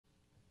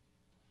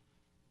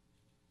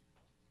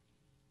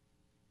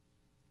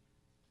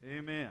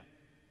Amen.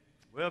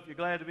 Well, if you're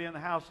glad to be in the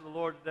house of the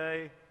Lord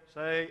today,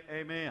 say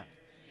amen.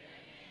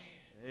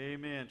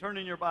 Amen. Turn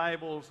in your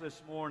Bibles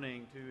this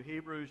morning to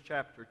Hebrews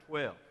chapter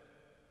 12.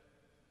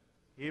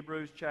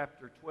 Hebrews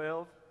chapter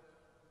 12.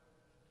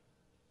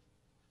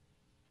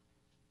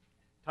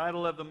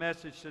 Title of the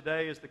message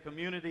today is The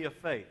Community of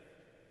Faith.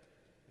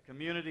 The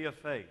Community of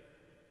Faith.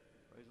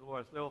 Praise the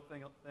Lord. I still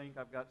think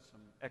I've got some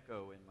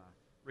echo in my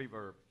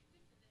reverb.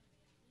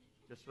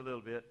 Just a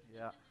little bit,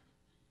 yeah.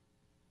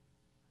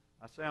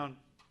 I sound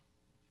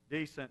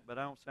decent, but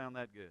I don't sound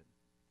that good.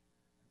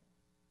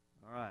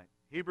 All right.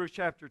 Hebrews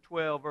chapter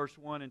 12, verse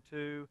 1 and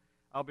 2.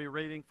 I'll be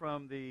reading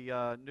from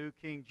the New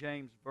King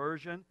James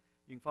Version.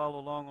 You can follow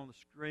along on the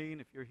screen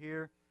if you're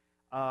here.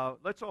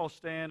 Let's all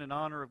stand in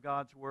honor of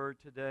God's Word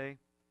today.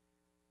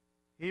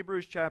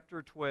 Hebrews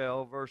chapter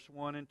 12, verse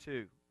 1 and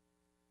 2.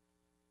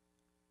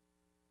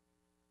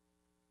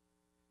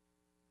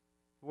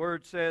 The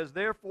Word says,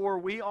 "Therefore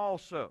we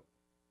also,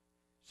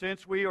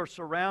 since we are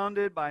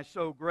surrounded by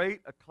so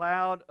great a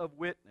cloud of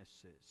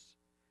witnesses,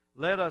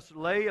 let us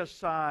lay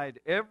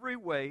aside every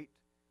weight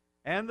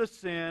and the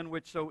sin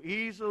which so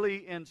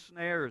easily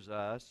ensnares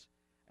us,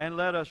 and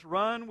let us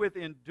run with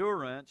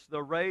endurance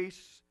the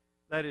race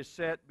that is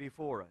set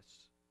before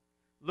us,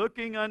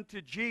 looking unto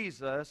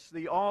Jesus,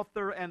 the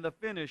author and the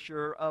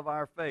finisher of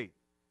our faith,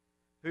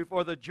 who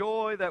for the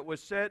joy that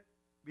was set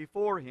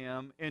before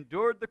him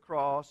endured the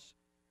cross,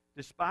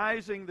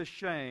 despising the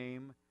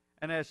shame,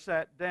 and has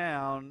sat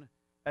down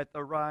at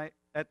the right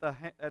hand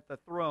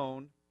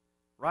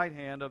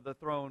of the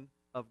throne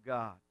of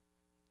God."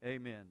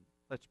 Amen.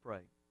 Let's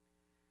pray.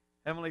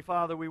 Heavenly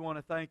Father, we want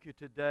to thank you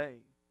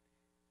today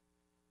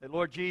that,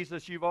 Lord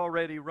Jesus, you've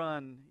already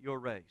run your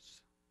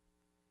race.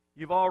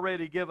 You've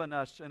already given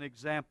us an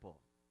example.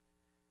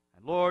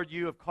 And Lord,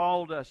 you have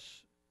called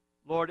us,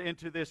 Lord,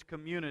 into this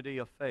community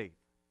of faith.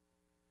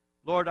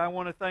 Lord, I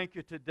want to thank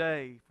you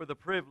today for the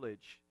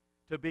privilege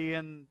to be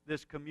in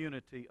this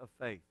community of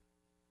faith.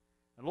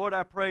 And Lord,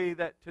 I pray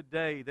that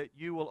today that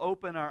you will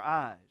open our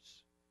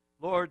eyes,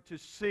 Lord, to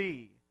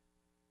see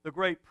the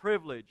great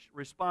privilege,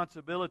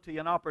 responsibility,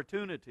 and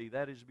opportunity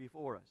that is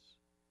before us.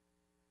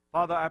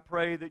 Father, I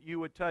pray that you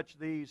would touch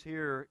these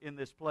here in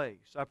this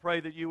place. I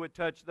pray that you would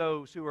touch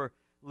those who are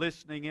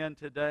listening in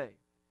today.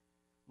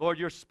 Lord,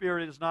 your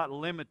Spirit is not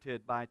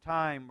limited by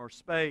time or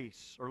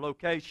space or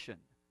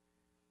location.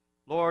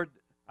 Lord,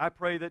 I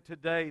pray that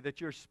today that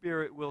your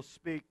Spirit will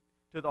speak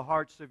to the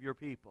hearts of your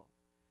people.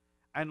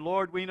 And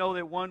Lord, we know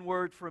that one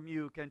word from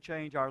you can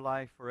change our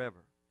life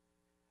forever.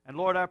 And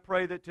Lord, I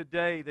pray that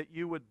today that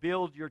you would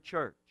build your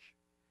church,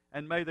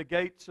 and may the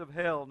gates of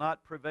hell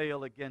not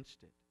prevail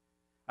against it.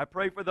 I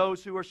pray for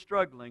those who are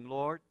struggling,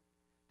 Lord,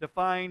 to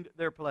find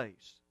their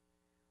place.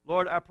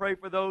 Lord, I pray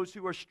for those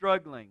who are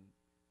struggling,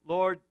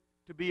 Lord,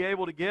 to be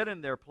able to get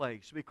in their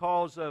place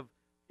because of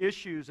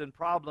issues and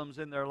problems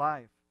in their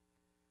life.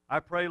 I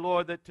pray,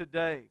 Lord, that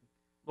today,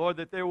 Lord,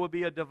 that there will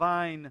be a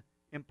divine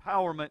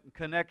empowerment and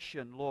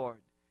connection,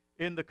 Lord,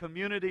 in the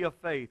community of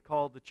faith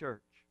called the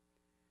church.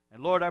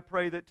 And Lord, I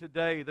pray that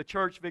today the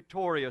church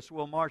victorious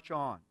will march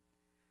on.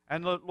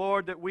 And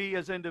Lord, that we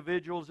as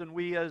individuals and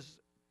we as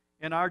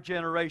in our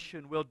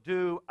generation will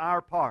do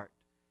our part,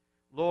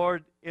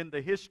 Lord, in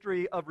the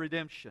history of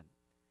redemption.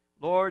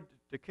 Lord,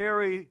 to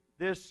carry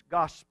this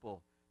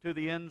gospel to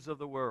the ends of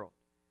the world.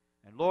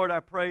 And Lord, I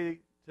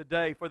pray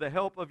today for the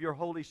help of your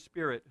Holy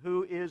Spirit,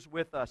 who is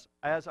with us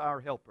as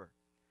our helper.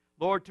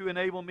 Lord, to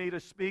enable me to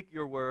speak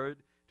your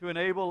word, to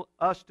enable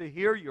us to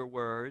hear your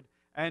word,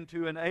 and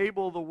to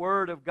enable the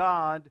word of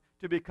God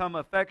to become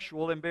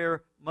effectual and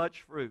bear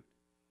much fruit.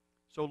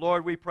 So,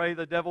 Lord, we pray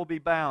the devil be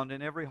bound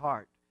in every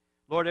heart.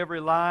 Lord,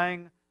 every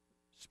lying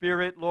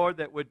spirit, Lord,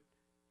 that would,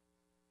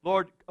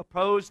 Lord,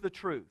 oppose the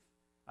truth,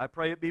 I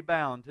pray it be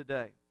bound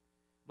today.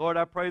 Lord,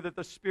 I pray that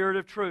the Spirit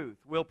of truth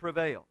will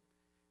prevail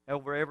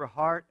over every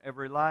heart,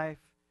 every life.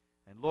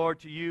 And Lord,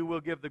 to you we'll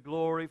give the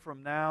glory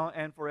from now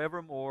and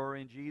forevermore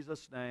in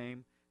Jesus'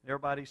 name.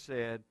 Everybody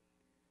said,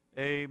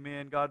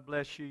 amen. God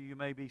bless you. You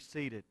may be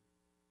seated.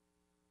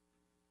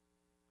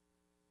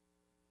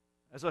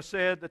 As I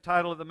said, the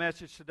title of the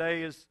message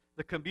today is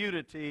The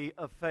Community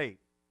of Faith.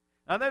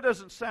 Now that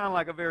doesn't sound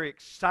like a very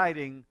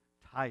exciting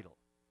title.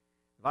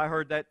 If I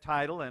heard that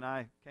title, and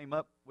I came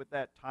up with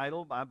that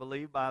title, I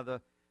believe, by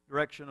the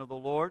direction of the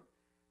Lord,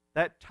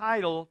 that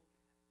title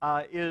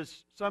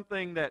is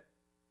something that,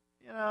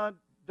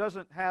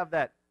 doesn't have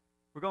that,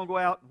 we're going to go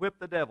out and whip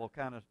the devil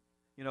kind of,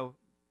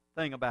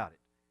 thing about it.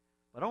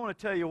 But I want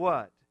to tell you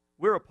what,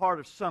 we're a part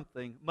of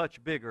something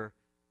much bigger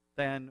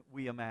than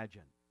we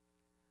imagine.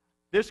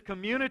 This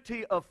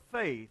community of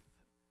faith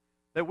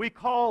that we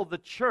call the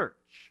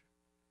church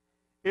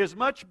is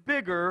much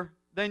bigger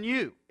than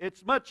you.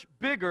 It's much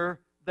bigger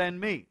than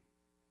me.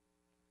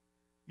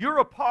 You're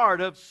a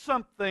part of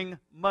something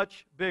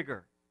much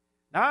bigger.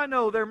 Now, I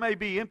know there may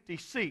be empty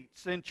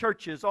seats in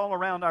churches all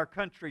around our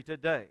country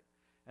today.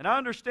 And I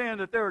understand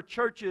that there are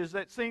churches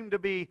that seem to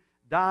be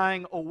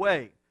dying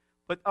away.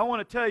 But I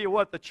want to tell you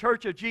what, the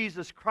Church of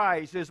Jesus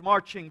Christ is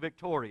marching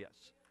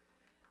victorious.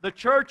 The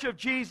church of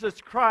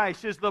Jesus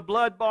Christ is the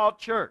blood-bought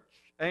church.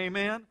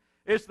 Amen?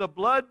 It's the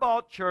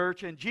blood-bought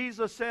church, and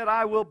Jesus said,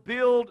 I will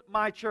build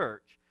my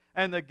church,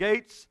 and the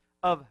gates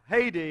of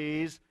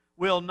Hades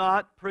will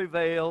not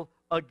prevail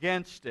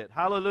against it.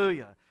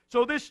 Hallelujah.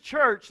 So this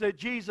church that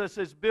Jesus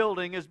is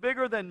building is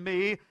bigger than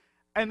me,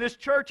 and this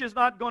church is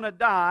not going to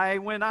die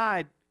when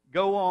I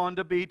go on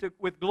to be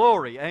with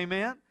glory.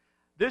 Amen?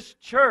 This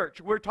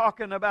church we're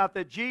talking about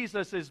that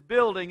Jesus is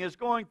building is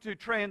going to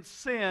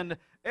transcend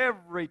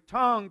every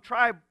tongue,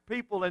 tribe,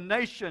 people, and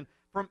nation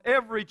from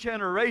every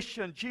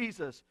generation.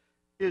 Jesus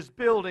is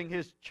building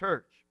His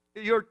church.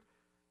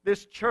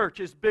 This church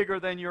is bigger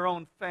than your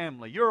own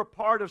family. You're a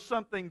part of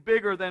something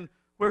bigger than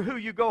who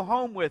you go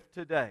home with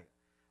today.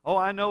 Oh,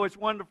 I know it's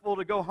wonderful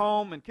to go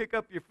home and kick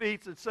up your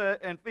feet and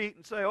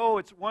say, oh,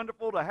 it's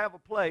wonderful to have a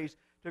place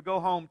to go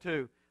home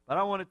to. But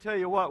I want to tell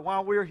you what,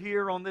 while we're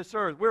here on this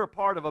earth, we're a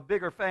part of a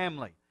bigger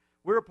family.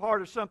 We're a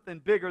part of something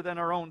bigger than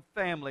our own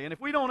family. And if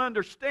we don't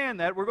understand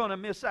that, we're going to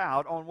miss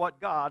out on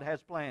what God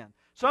has planned.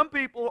 Some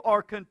people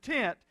are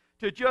content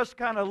to just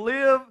kind of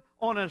live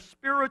on a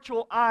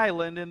spiritual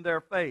island in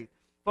their faith.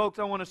 Folks,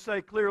 I want to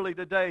say clearly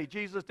today,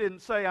 Jesus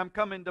didn't say, I'm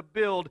coming to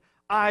build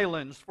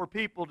islands for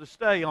people to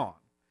stay on.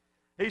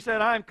 He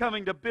said, I'm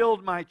coming to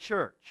build my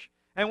church.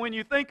 And when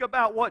you think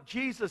about what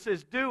Jesus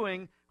is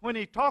doing, when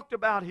He talked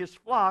about His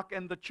flock,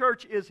 and the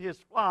church is His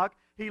flock,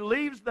 He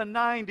leaves the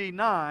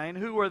 99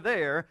 who are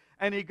there,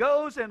 and He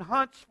goes and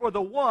hunts for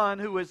the one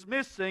who is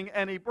missing,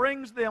 and He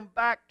brings them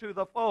back to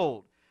the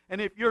fold. And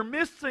if you're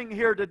missing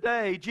here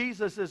today,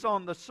 Jesus is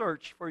on the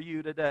search for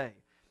you today.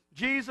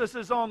 Jesus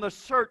is on the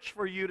search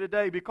for you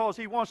today because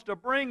He wants to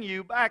bring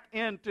you back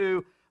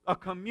into a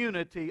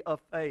community of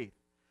faith.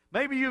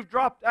 Maybe you've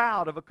dropped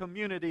out of a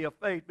community of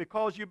faith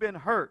because you've been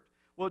hurt.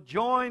 Well,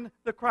 join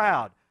the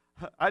crowd.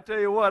 I tell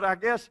you what, I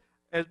guess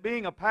as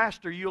being a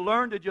pastor, you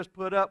learn to just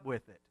put up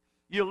with it.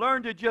 You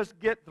learn to just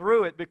get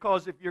through it,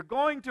 because if you're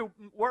going to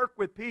work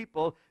with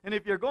people, and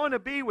if you're going to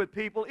be with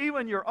people,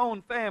 even your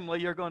own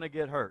family, you're going to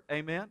get hurt.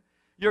 Amen?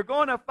 You're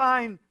going to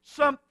find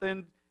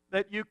something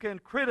that you can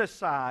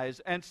criticize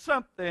and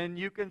something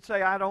you can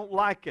say, I don't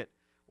like it.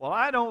 Well,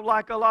 I don't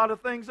like a lot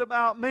of things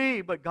about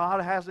me, but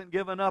God hasn't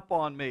given up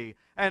on me.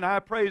 And I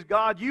praise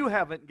God you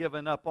haven't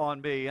given up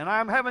on me. And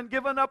I haven't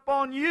given up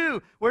on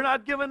you. We're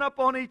not giving up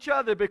on each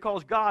other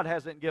because God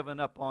hasn't given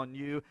up on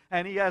you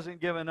and He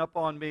hasn't given up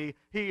on me.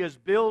 He is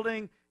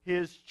building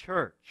His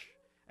church.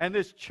 And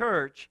this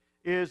church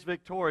is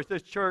victorious.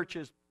 This church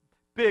is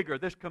bigger.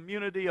 This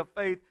community of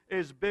faith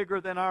is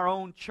bigger than our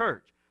own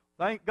church.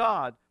 Thank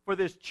God for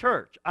this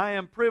church. I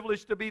am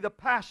privileged to be the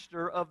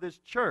pastor of this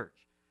church.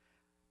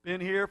 Been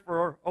here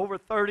for over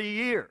 30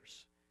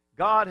 years.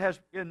 God has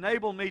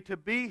enabled me to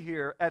be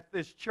here at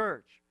this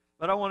church.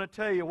 But I want to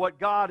tell you, what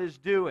God is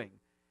doing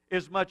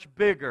is much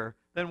bigger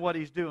than what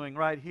He's doing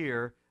right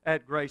here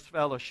at Grace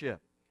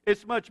Fellowship.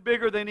 It's much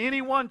bigger than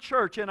any one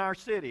church in our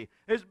city.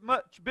 It's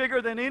much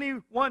bigger than any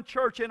one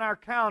church in our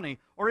county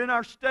or in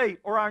our state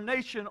or our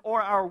nation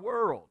or our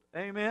world.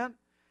 Amen?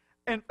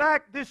 In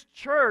fact, this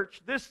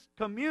church, this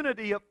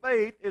community of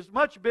faith is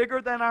much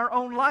bigger than our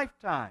own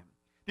lifetime.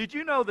 Did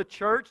you know the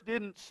church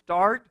didn't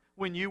start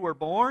when you were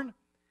born?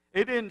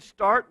 It didn't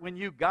start when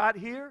you got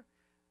here.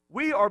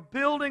 We are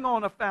building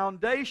on a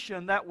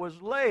foundation that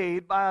was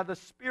laid by the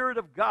Spirit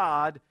of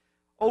God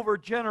over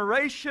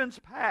generations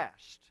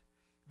past.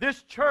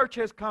 This church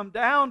has come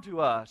down to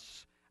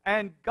us,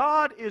 and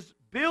God is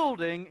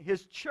building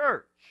His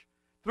church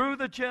through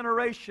the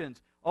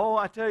generations. Oh,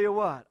 I tell you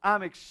what,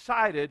 I'm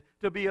excited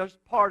to be a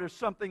part of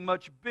something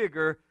much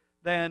bigger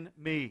than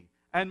me,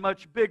 and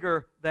much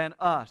bigger than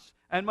us,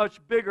 and much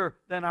bigger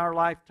than our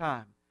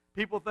lifetime.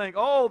 People think,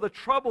 oh, the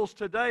troubles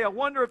today, I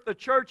wonder if the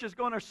church is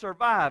going to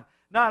survive.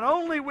 Not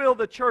only will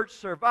the church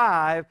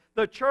survive,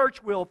 the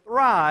church will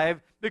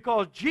thrive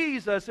because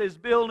Jesus is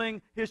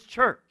building His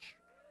church.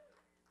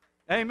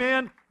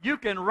 Amen? You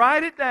can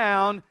write it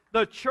down.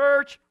 The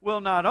church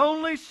will not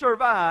only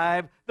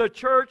survive, the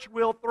church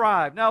will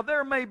thrive. Now,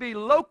 there may be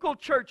local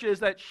churches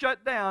that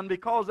shut down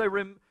because they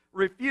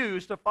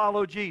refuse to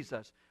follow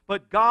Jesus.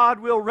 But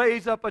God will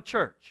raise up a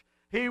church.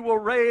 He will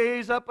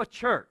raise up a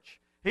church.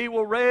 He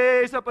will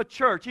raise up a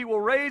church. He will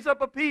raise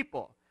up a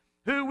people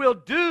who will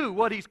do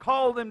what He's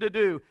called them to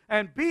do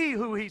and be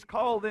who He's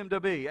called them to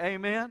be.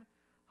 Amen?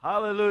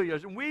 Hallelujah.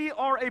 And we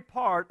are a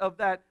part of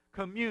that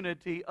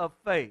community of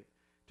faith.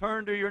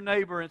 Turn to your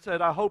neighbor and say,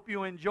 I hope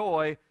you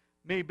enjoy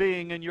me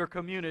being in your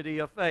community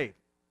of faith.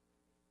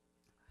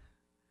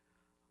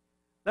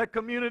 That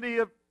community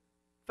of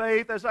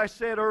faith, as I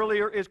said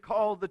earlier, is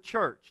called the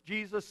church.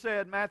 Jesus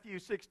said, Matthew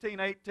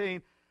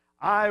 16:18,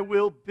 I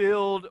will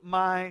build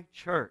my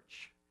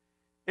church.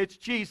 It's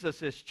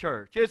Jesus'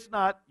 church. It's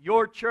not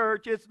your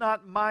church. It's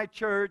not my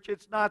church.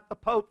 It's not the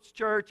Pope's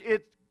church.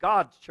 It's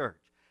God's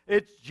church.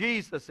 It's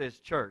Jesus'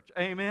 church.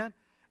 Amen?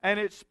 And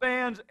it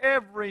spans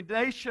every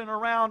nation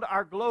around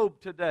our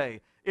globe today.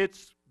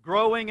 It's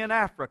growing in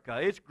Africa.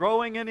 It's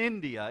growing in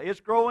India. It's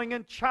growing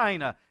in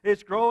China.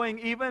 It's growing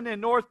even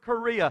in North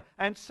Korea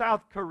and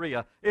South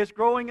Korea. It's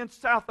growing in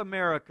South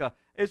America.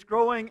 It's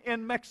growing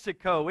in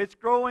Mexico. It's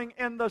growing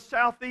in the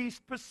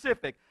Southeast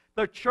Pacific.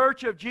 The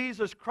Church of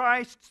Jesus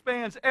Christ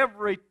spans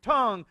every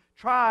tongue,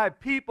 tribe,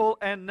 people,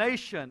 and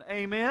nation.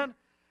 Amen?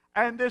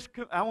 And this,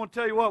 I want to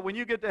tell you what, when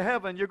you get to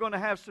heaven, you're going to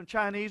have some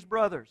Chinese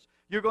brothers.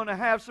 You're going to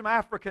have some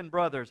African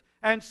brothers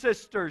and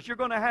sisters. You're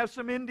going to have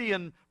some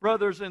Indian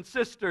brothers and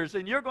sisters.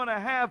 And you're going to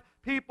have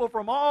people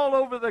from all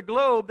over the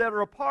globe that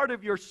are a part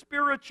of your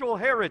spiritual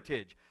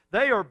heritage.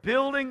 They are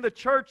building the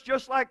church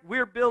just like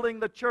we're building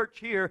the church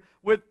here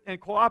in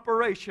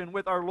cooperation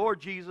with our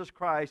Lord Jesus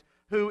Christ,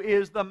 who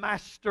is the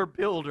master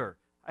builder.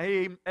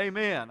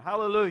 Amen.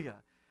 Hallelujah.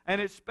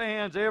 And it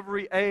spans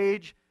every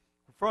age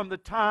from the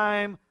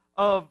time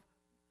of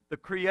the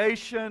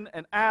creation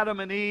and Adam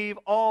and Eve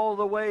all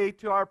the way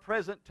to our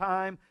present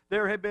time.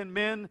 There have been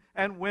men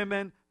and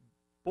women,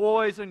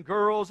 boys and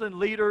girls and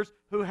leaders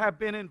who have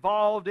been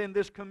involved in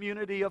this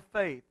community of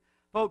faith.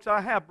 Folks, I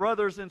have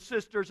brothers and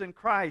sisters in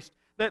Christ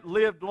that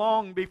lived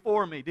long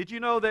before me. Did you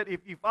know that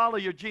if you follow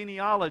your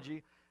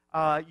genealogy,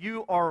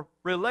 you are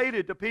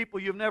related to people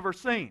you've never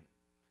seen?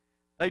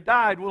 They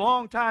died a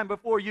long time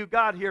before you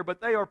got here,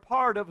 but they are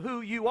part of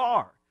who you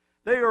are.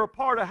 They are a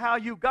part of how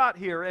you got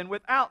here, and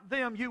without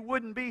them, you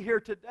wouldn't be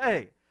here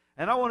today.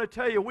 And I want to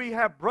tell you, we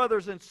have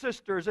brothers and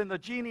sisters in the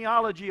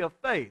genealogy of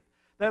faith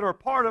that are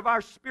part of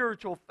our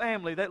spiritual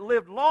family that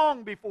lived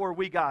long before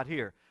we got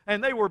here.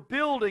 And they were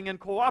building in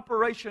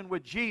cooperation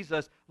with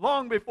Jesus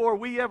long before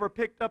we ever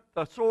picked up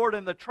the sword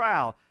and the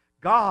trowel.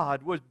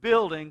 God was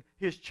building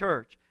His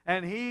church.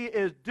 And He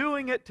is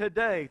doing it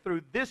today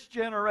through this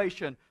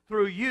generation,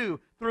 through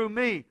you, through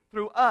me,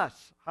 through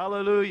us.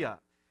 Hallelujah.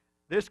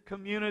 This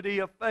community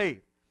of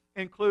faith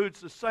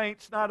includes the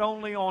saints not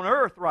only on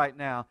earth right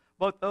now,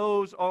 but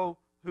those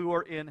who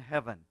are in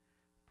heaven.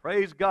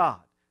 Praise God.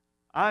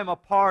 I'm a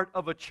part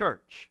of a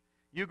church.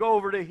 You go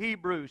over to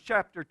Hebrews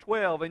chapter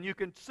 12 and you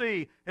can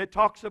see it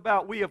talks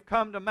about we have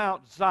come to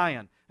Mount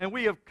Zion and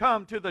we have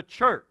come to the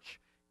church.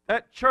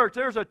 That church,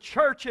 there's a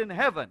church in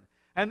heaven.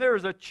 And there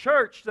is a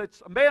church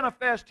that's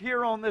manifest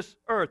here on this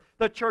earth.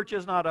 The church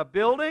is not a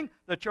building.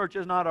 The church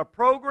is not a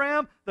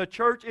program. The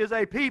church is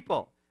a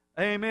people.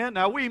 Amen.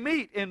 Now we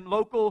meet in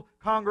local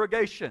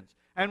congregations.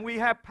 And we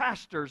have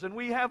pastors. And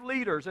we have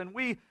leaders. And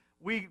we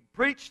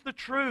preach the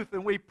truth.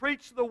 And we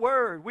preach the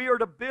Word. We are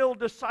to build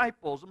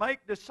disciples,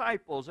 make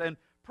disciples, and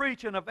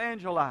preach and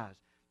evangelize.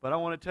 But I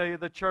want to tell you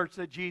the church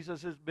that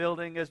Jesus is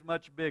building is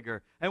much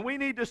bigger. And we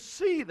need to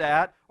see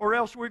that, or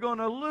else we're going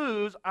to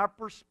lose our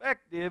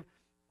perspective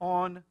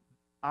on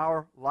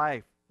our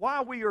life,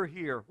 why we are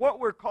here, what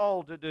we're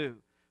called to do.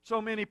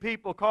 So many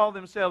people call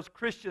themselves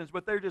Christians,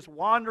 but they're just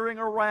wandering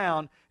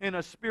around in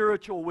a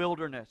spiritual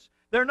wilderness.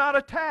 They're not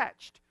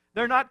attached.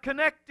 They're not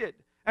connected.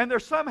 And they're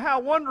somehow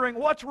wondering,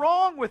 what's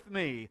wrong with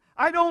me?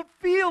 I don't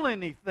feel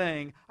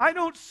anything. I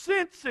don't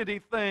sense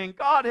anything.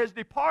 God has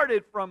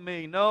departed from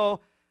me. No,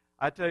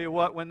 I tell you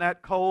what, when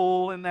that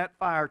coal in that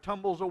fire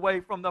tumbles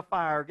away from the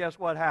fire, guess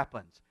what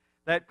happens?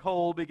 That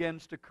coal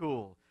begins to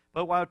cool.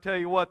 But I'll tell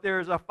you what,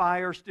 there's a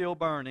fire still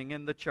burning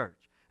in the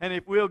church. And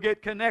if we'll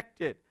get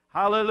connected,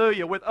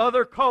 hallelujah, with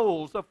other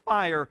coals of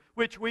fire,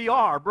 which we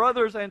are,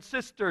 brothers and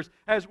sisters,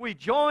 as we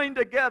join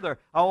together,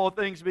 all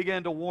things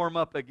begin to warm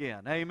up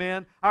again.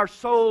 Amen. Our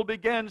soul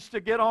begins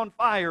to get on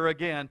fire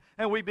again.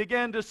 And we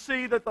begin to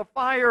see that the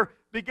fire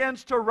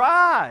begins to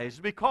rise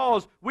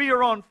because we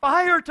are on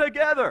fire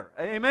together.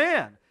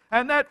 Amen.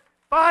 And that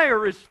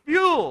fire is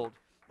fueled,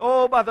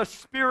 by the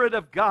Spirit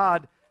of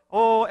God,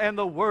 and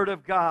the Word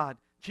of God.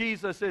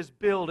 Jesus is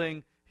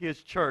building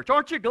His church.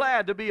 Aren't you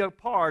glad to be a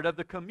part of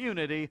the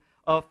community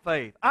of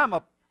faith? I'm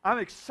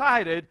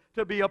excited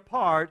to be a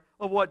part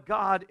of what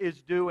God is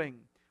doing.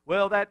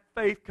 Well, that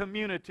faith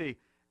community,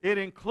 it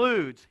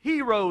includes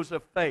heroes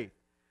of faith.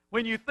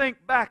 When you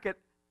think back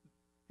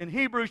in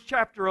Hebrews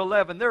chapter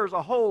 11, there's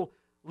a whole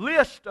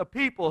list of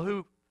people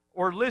who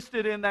are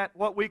listed in that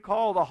what we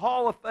call the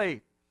Hall of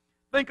Faith.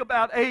 Think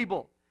about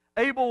Abel.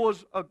 Abel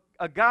was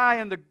a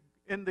guy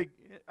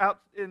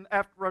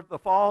after the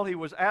fall. He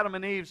was Adam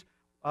and Eve's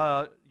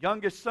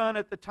youngest son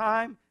at the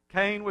time.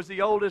 Cain was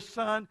the oldest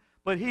son.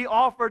 But he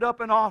offered up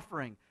an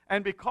offering.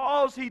 And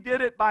because he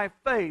did it by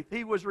faith,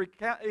 he was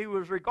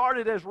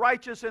regarded as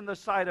righteous in the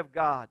sight of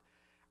God.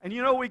 And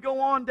you know, we go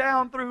on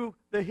down through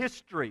the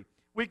history.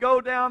 We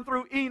go down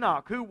through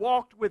Enoch, who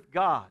walked with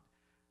God.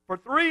 For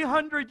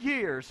 300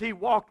 years he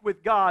walked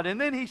with God. And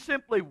then he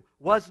simply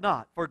was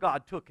not, for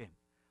God took him.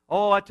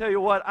 Oh, I tell you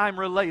what, I'm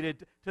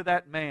related to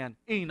that man,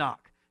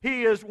 Enoch.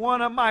 He is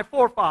one of my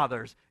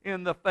forefathers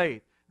in the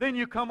faith. Then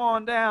you come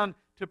on down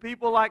to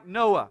people like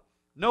Noah.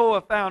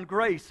 Noah found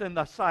grace in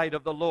the sight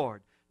of the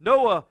Lord.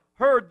 Noah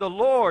heard the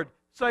Lord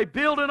say,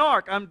 build an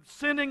ark. I'm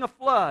sending a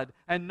flood.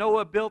 And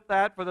Noah built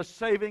that for the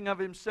saving of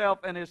himself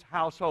and his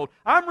household.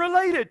 I'm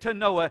related to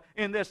Noah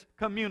in this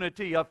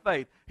community of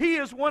faith. He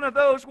is one of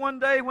those one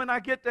day when I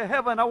get to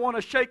heaven, I want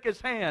to shake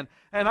his hand.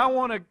 And I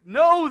want to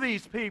know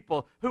these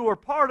people who are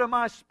part of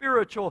my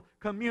spiritual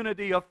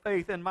community of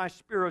faith and my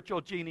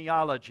spiritual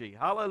genealogy.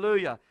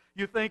 Hallelujah.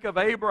 You think of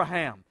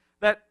Abraham,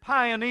 that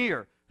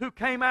pioneer who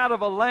came out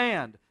of a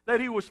land that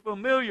he was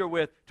familiar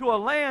with to a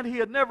land he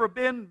had never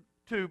been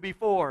to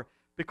before.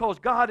 Because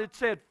God had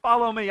said,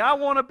 follow me. I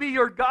want to be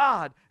your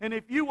God. And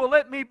if you will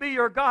let me be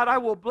your God, I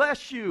will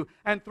bless you.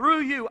 And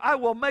through you, I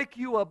will make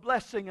you a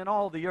blessing in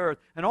all the earth.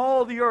 And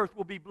all the earth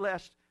will be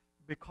blessed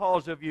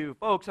because of you.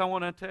 Folks, I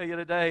want to tell you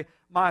today,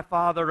 my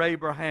father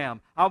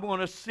Abraham, I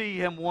want to see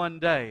him one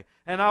day.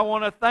 And I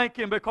want to thank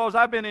him because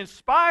I've been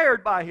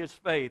inspired by his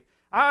faith.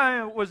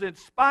 I was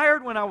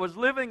inspired when I was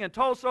living in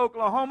Tulsa,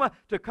 Oklahoma,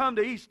 to come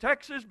to East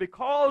Texas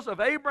because of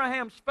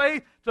Abraham's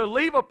faith, to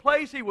leave a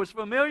place he was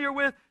familiar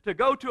with, to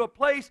go to a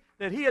place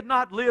that he had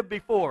not lived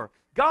before.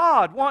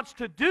 God wants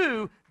to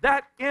do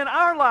that in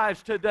our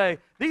lives today.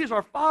 These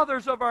are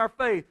fathers of our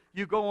faith.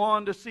 You go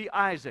on to see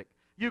Isaac.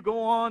 You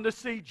go on to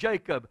see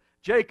Jacob.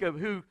 Jacob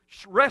who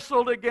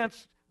wrestled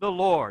against the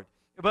Lord.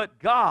 But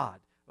God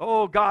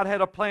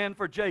had a plan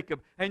for Jacob.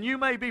 And you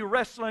may be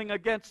wrestling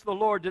against the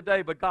Lord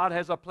today, but God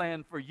has a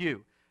plan for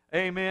you.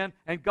 Amen.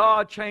 And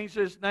God changed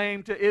his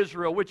name to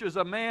Israel, which is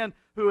a man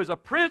who is a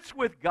prince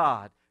with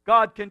God.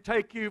 God can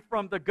take you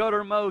from the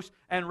guttermost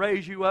and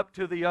raise you up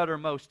to the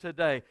uttermost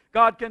today.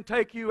 God can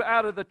take you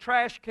out of the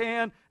trash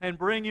can and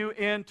bring you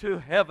into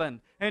heaven,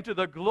 into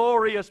the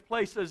glorious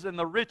places and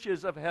the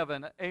riches of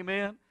heaven.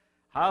 Amen.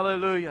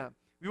 Hallelujah.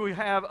 We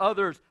have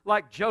others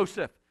like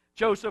Joseph.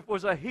 Joseph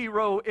was a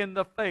hero in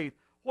the faith.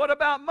 What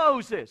about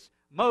Moses?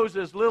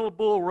 Moses, little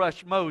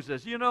bulrush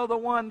Moses. You know, the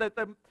one that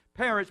the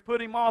parents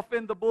put him off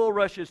in the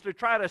bulrushes to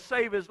try to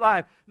save his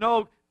life.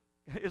 No,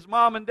 his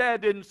mom and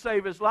dad didn't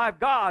save his life.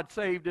 God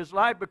saved his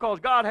life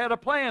because God had a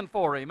plan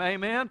for him.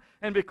 Amen?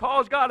 And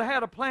because God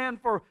had a plan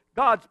for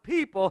God's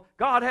people,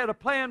 God had a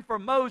plan for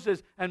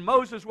Moses. And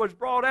Moses was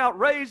brought out,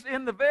 raised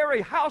in the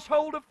very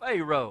household of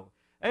Pharaoh.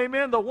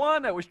 Amen? The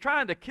one that was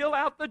trying to kill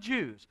out the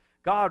Jews.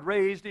 God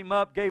raised him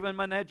up, gave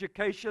him an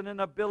education and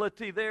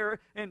ability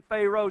there in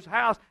Pharaoh's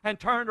house, and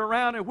turned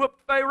around and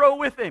whooped Pharaoh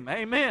with him.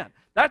 Amen.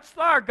 That's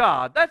our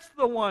God. That's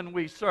the one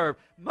we serve.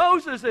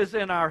 Moses is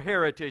in our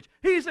heritage.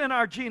 He's in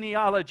our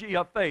genealogy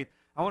of faith.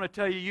 I want to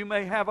tell you, you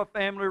may have a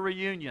family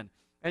reunion,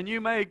 and you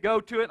may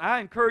go to it. I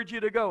encourage you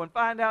to go and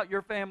find out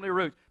your family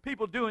roots.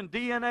 People doing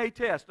DNA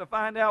tests to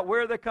find out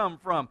where they come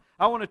from.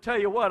 I want to tell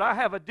you what, I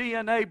have a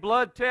DNA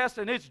blood test,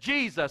 and it's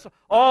Jesus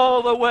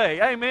all the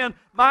way. Amen.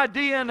 My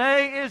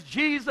DNA is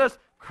Jesus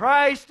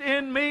Christ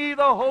in me,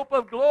 the hope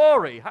of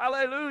glory.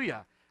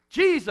 Hallelujah.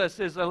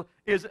 Jesus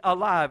is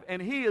alive, and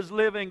He is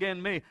living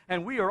in me,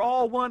 and we are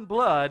all one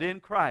blood in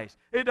Christ.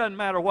 It doesn't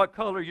matter what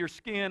color your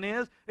skin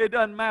is. It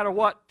doesn't matter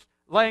what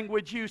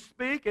language you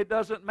speak. It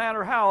doesn't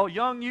matter how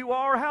young you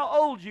are, how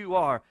old you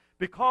are.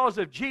 Because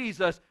of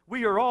Jesus,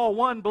 we are all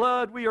one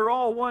blood, we are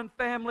all one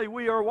family,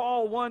 we are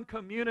all one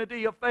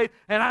community of faith,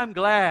 and I'm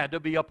glad to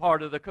be a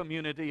part of the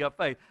community of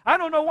faith. I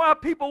don't know why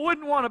people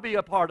wouldn't want to be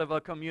a part of a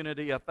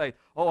community of faith.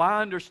 Oh,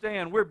 I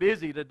understand we're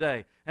busy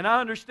today, and I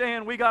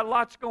understand we got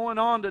lots going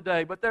on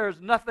today, but there's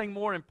nothing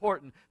more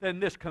important than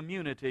this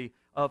community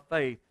of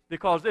faith.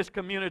 Because this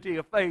community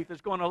of faith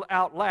is going to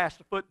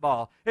outlast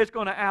football. It's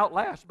going to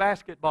outlast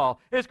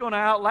basketball. It's going to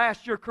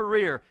outlast your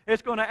career.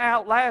 It's going to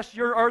outlast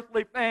your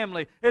earthly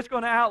family. It's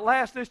going to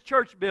outlast this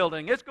church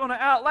building. It's going to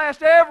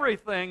outlast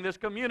everything, this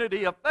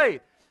community of faith.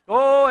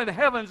 Oh, and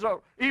heavens,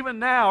 even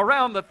now,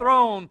 around the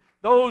throne,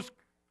 those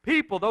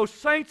people, those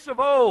saints of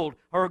old,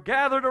 are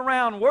gathered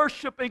around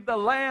worshiping the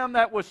Lamb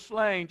that was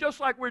slain. Just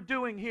like we're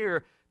doing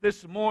here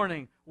this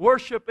morning,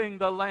 worshiping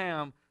the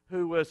Lamb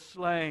who was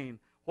slain.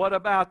 What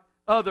about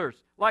others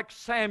like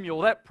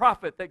Samuel, that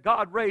prophet that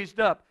God raised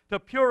up to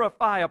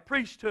purify a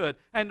priesthood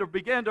and to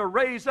begin to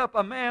raise up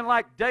a man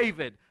like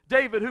David.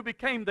 David who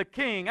became the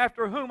king,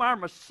 after whom our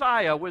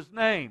Messiah was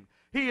named.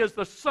 He is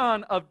the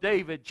son of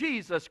David,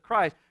 Jesus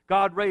Christ.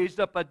 God raised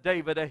up a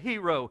David, a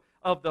hero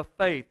of the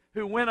faith,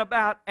 who went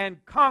about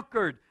and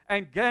conquered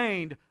and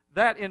gained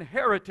that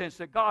inheritance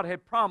that God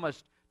had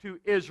promised to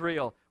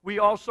Israel. We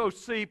also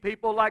see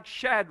people like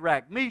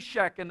Shadrach,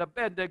 Meshach, and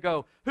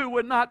Abednego who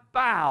would not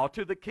bow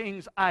to the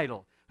king's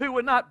idol, who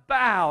would not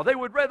bow. They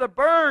would rather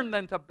burn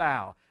than to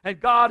bow. And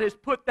God has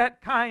put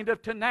that kind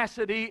of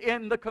tenacity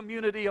in the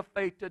community of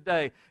faith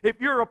today.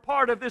 If you're a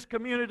part of this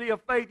community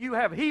of faith, you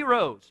have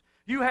heroes.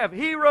 You have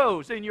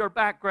heroes in your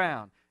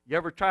background. You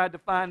ever tried to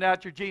find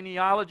out your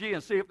genealogy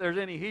and see if there's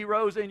any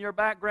heroes in your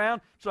background?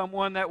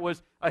 Someone that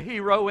was a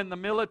hero in the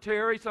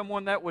military,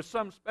 someone that was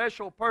some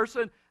special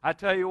person? I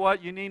tell you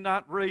what, you need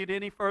not read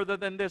any further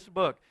than this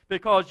book,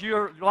 because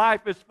your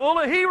life is full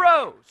of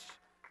heroes.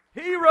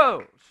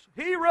 Heroes.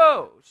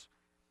 Heroes.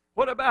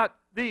 What about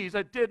these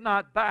that did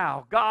not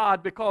bow?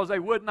 God, because they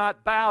would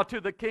not bow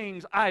to the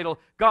king's idol,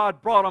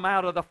 God brought them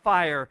out of the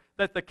fire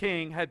that the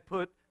king had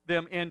put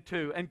them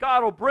into. And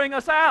God will bring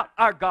us out.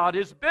 Our God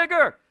is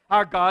bigger.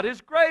 Our God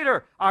is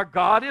greater. Our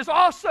God is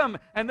awesome.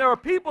 And there are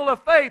people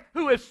of faith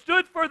who have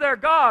stood for their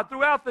God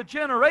throughout the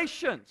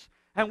generations.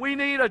 And we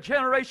need a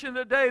generation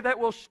today that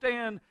will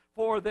stand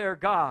for their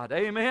God.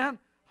 Amen?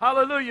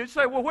 Hallelujah. You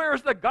say, well,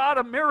 where's the God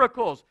of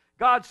miracles?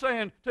 God's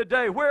saying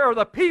today, where are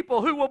the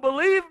people who will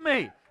believe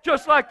me?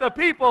 Just like the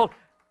people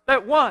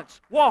that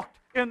once walked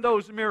in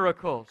those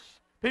miracles.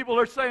 People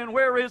are saying,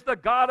 where is the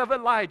God of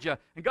Elijah?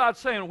 And God's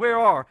saying, where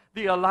are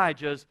the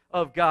Elijahs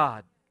of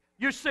God?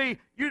 You see,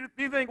 you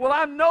think, well,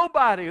 I'm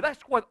nobody.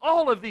 That's what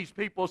all of these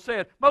people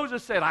said.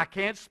 Moses said, I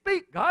can't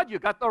speak. God, you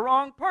got the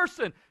wrong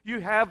person. You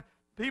have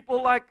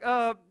people like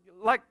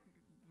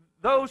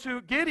those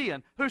who,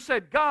 Gideon, who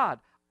said, God,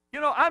 you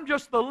know, I'm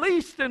just the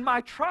least in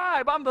my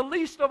tribe. I'm the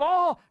least of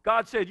all.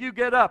 God said, you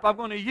get up. I'm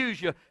going to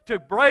use you to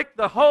break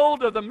the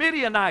hold of the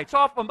Midianites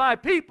off of my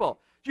people.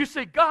 You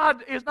see,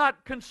 God is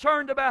not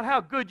concerned about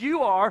how good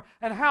you are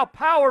and how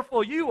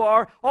powerful you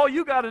are. All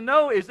you got to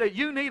know is that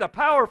you need a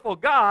powerful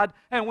God,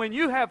 and when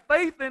you have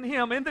faith in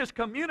Him, in this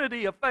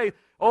community of faith,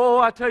 oh,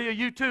 I tell you,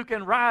 you too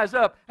can rise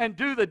up and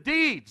do the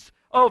deeds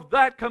of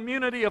that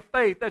community of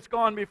faith that's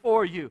gone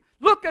before you.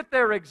 Look at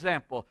their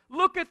example.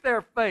 Look at their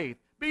faith.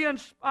 Be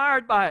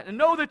inspired by it, and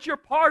know that you're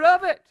part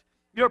of it.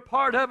 You're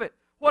part of it.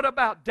 What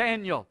about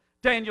Daniel?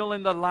 Daniel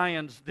in the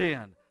lion's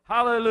den.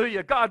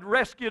 Hallelujah. God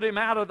rescued him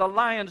out of the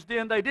lion's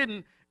den. They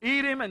didn't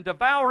eat him and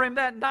devour him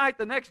that night.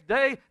 The next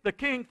day, the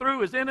king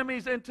threw his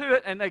enemies into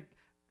it, and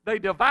they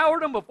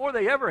devoured them before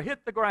they ever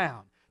hit the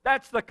ground.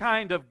 That's the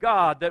kind of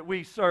God that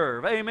we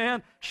serve.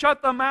 Amen.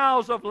 Shut the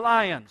mouths of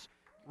lions.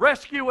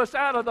 Rescue us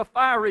out of the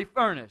fiery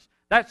furnace.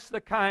 That's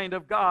the kind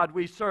of God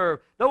we serve.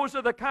 Those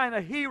are the kind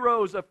of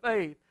heroes of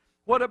faith.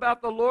 What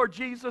about the Lord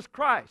Jesus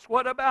Christ?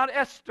 What about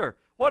Esther?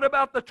 What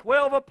about the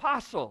 12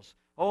 apostles?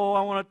 Oh,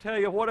 I want to tell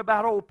you, what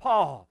about old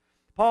Paul?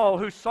 Paul,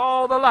 who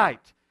saw the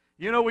light.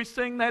 You know, we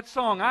sing that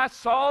song, I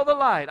saw the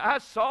light, I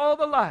saw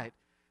the light.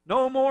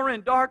 No more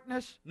in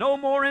darkness, no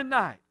more in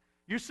night.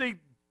 You see,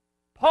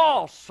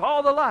 Paul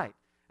saw the light,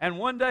 and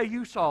one day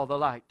you saw the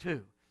light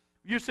too.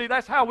 You see,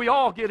 that's how we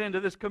all get into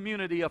this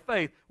community of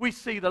faith. We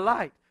see the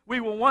light. We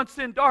were once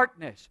in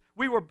darkness.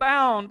 We were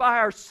bound by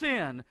our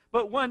sin,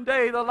 but one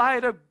day the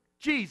light of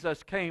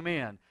Jesus came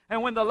in.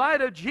 And when the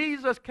light of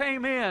Jesus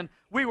came in,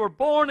 we were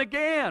born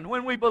again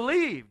when we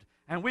believed.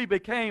 And we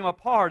became a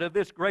part of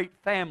this great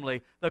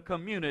family, the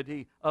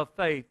community of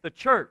faith, the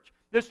church.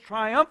 This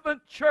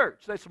triumphant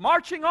church that's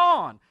marching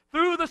on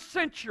through the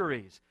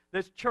centuries.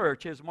 This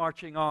church is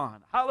marching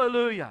on.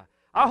 Hallelujah.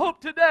 I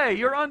hope today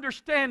you're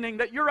understanding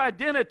that your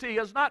identity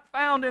is not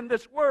found in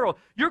this world.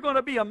 You're going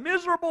to be a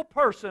miserable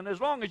person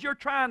as long as you're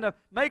trying to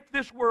make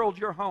this world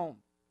your home.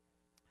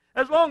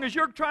 As long as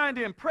you're trying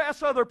to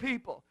impress other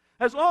people.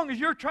 As long as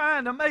you're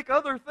trying to make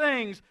other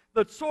things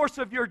the source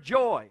of your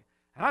joy.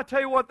 And I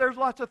tell you what, there's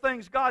lots of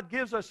things God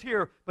gives us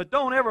here, but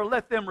don't ever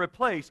let them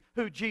replace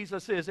who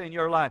Jesus is in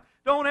your life.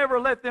 Don't ever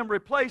let them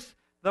replace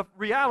the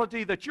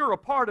reality that you're a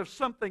part of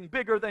something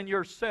bigger than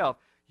yourself.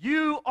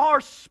 You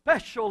are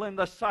special in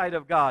the sight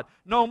of God.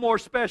 No more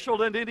special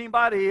than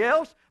anybody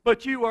else,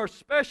 but you are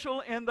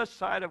special in the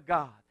sight of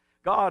God.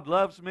 God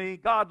loves me.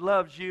 God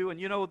loves you. And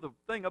you know the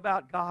thing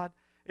about God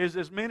is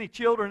as many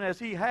children as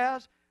He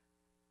has,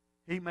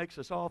 He makes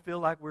us all feel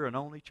like we're an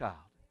only child.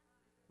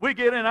 We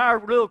get in our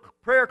little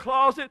prayer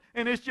closet,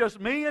 and it's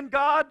just me and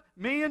God,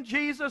 me and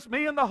Jesus,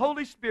 me and the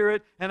Holy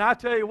Spirit. And I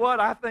tell you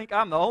what, I think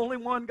I'm the only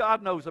one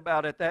God knows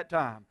about at that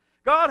time.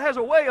 God has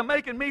a way of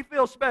making me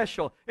feel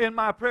special in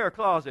my prayer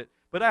closet.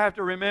 But I have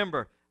to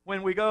remember,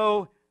 when we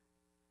go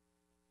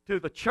to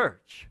the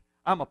church,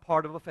 I'm a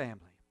part of a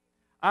family.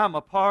 I'm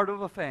a part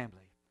of a family.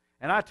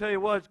 And I tell you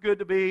what, it's good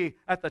to be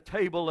at the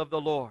table of the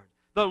Lord.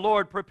 The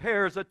Lord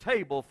prepares a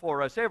table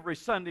for us every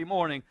Sunday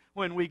morning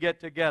when we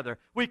get together.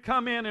 We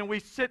come in and we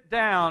sit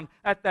down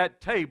at that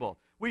table.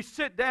 We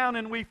sit down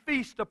and we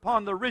feast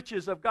upon the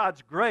riches of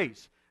God's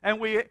grace. And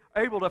we are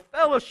able to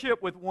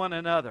fellowship with one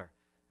another.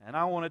 And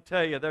I want to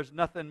tell you, there's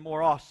nothing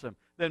more awesome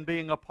than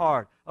being a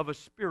part of a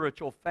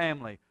spiritual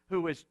family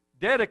who is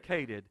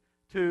dedicated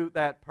to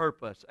that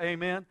purpose.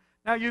 Amen?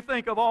 Now you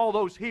think of all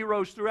those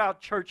heroes throughout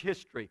church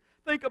history.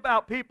 Think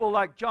about people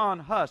like John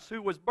Huss,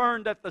 who was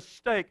burned at the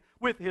stake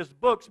with his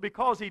books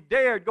because he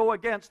dared go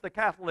against the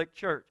Catholic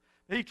Church.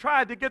 He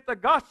tried to get the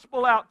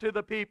gospel out to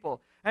the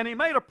people. And he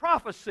made a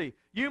prophecy.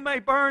 You may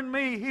burn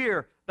me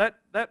here. That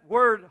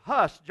word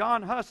Huss,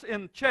 John Huss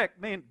in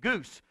Czech, meant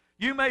goose.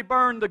 You may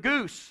burn the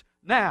goose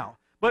now.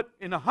 But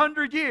in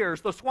 100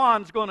 years, the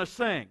swan's going to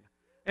sing.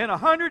 In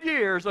 100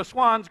 years, the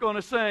swan's going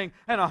to sing.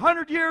 And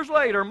 100 years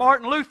later,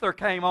 Martin Luther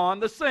came on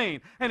the scene.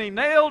 And he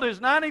nailed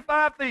his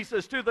 95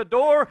 Theses to the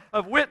door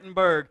of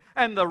Wittenberg.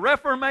 And the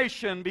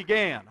Reformation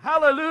began.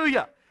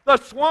 Hallelujah. The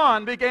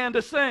swan began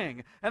to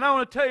sing. And I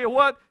want to tell you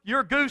what,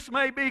 your goose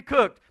may be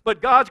cooked,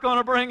 but God's going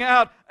to bring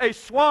out a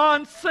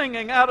swan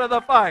singing out of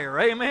the fire.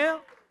 Amen?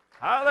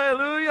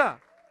 Hallelujah.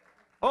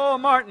 Oh,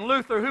 Martin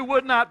Luther, who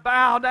would not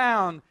bow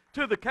down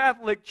to the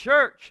Catholic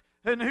Church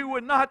and who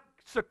would not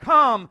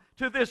succumb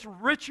to this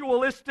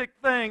ritualistic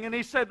thing. And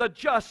he said, the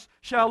just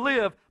shall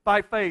live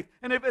by faith.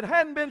 And if it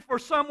hadn't been for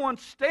someone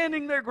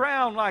standing their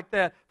ground like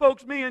that,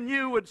 folks, me and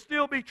you would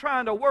still be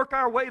trying to work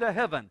our way to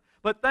heaven.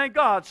 But thank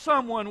God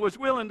someone was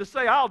willing to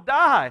say, I'll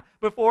die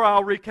before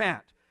I'll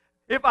recant.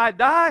 If I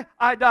die,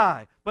 I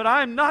die. But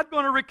I'm not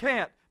going to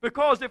recant,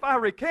 because if I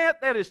recant,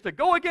 that is to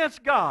go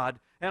against God.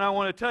 And I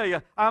want to tell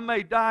you, I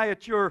may die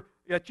at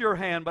your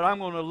hand, but I'm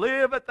going to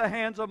live at the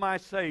hands of my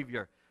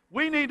Savior.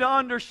 We need to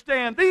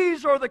understand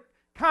these are the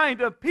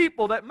kind of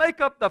people that make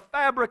up the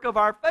fabric of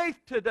our faith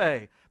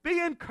today. Be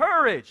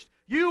encouraged.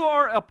 You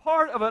are a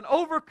part of an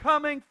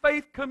overcoming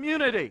faith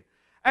community.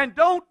 And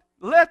don't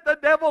let the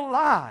devil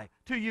lie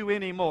to you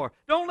anymore.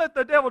 Don't let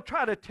the devil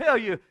try to tell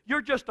you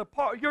you're just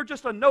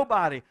a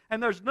nobody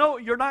and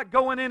you're not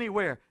going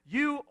anywhere.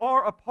 You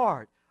are a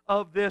part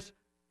of this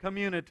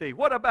community.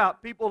 What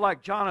about people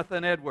like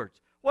Jonathan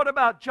Edwards? What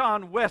about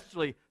John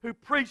Wesley, who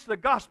preached the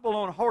gospel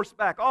on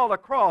horseback all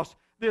across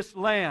this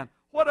land?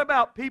 What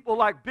about people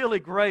like Billy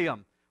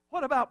Graham?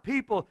 What about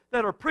people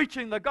that are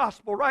preaching the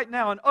gospel right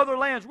now in other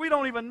lands? We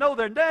don't even know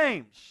their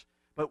names,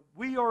 but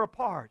we are a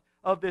part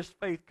of this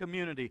faith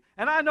community.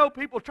 And I know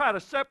people try to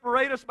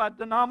separate us by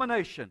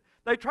denomination.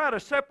 They try to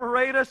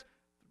separate us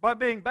by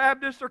being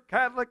Baptist or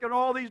Catholic and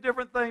all these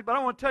different things. But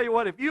I want to tell you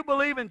what, if you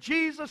believe in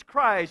Jesus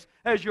Christ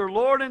as your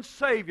Lord and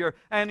Savior,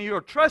 and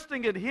you're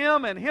trusting in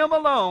Him and Him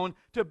alone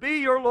to be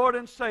your Lord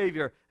and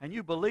Savior, and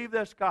you believe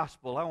this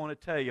gospel, I want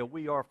to tell you,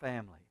 we are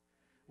family.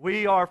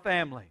 We are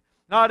family.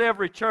 Not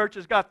every church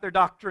has got their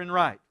doctrine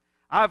right.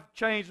 I've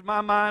changed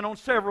my mind on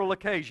several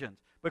occasions,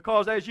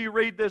 because as you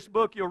read this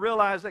book, you'll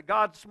realize that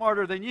God's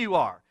smarter than you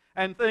are,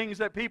 and things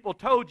that people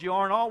told you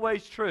aren't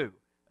always true.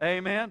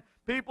 Amen?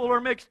 People are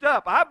mixed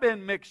up. I've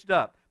been mixed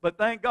up. But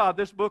thank God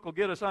this book will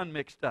get us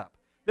unmixed up.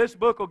 This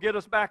book will get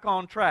us back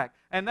on track.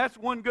 And that's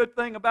one good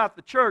thing about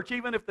the church.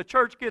 Even if the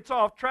church gets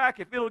off track,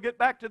 if it'll get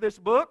back to this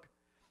book,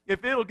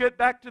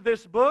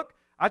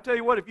 I tell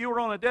you what, if you were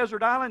on a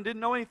desert island,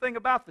 didn't know anything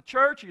about the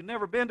church, you'd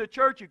never been to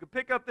church, you could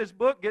pick up this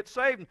book, get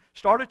saved, and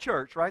start a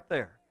church right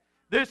there.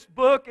 This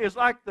book is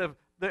like the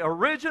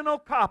original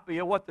copy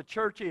of what the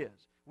church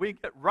is. We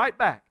get right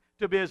back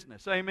to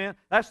business. Amen.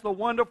 That's the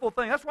wonderful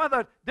thing. That's why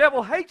the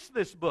devil hates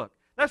this book.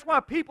 That's why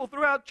people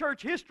throughout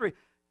church history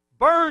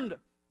burned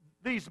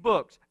these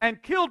books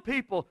and killed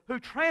people who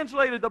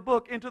translated the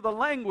book into the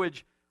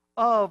language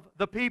of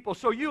the people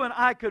so you and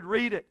I could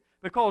read it.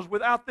 Because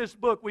without this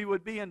book, we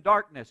would be in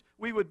darkness.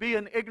 We would be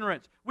in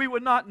ignorance. We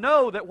would not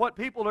know that what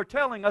people are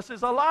telling us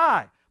is a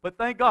lie. But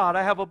thank God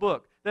I have a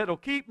book that'll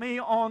keep me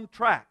on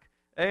track.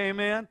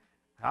 Amen.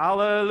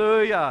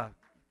 Hallelujah.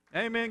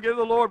 Amen. Give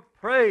the Lord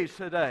praise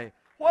today.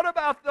 What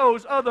about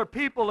those other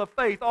people of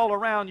faith all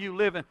around you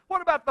living?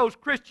 What about those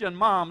Christian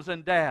moms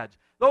and dads?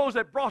 Those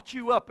that brought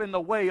you up in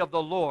the way of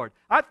the Lord.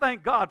 I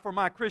thank God for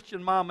my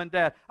Christian mom and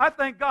dad. I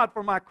thank God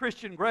for my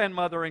Christian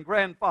grandmother and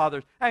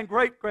grandfathers and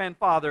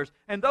great-grandfathers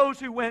and those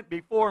who went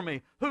before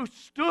me, who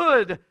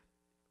stood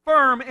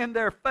firm in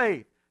their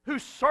faith, who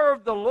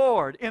served the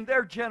Lord in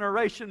their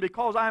generation,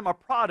 because I'm a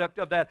product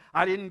of that.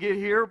 I didn't get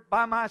here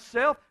by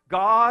myself.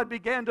 God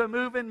began to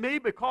move in me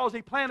because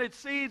He planted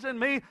seeds in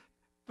me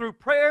through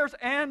prayers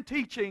and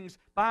teachings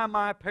by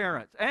my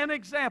parents. An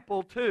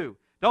example, too.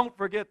 Don't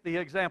forget the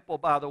example,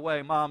 by the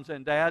way, moms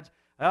and dads.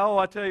 Oh,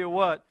 I tell you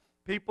what,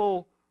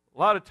 people a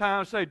lot of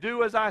times say,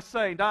 do as I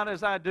say, not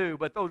as I do,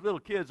 but those little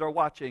kids are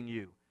watching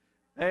you.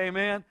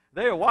 Amen?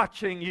 They are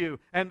watching you,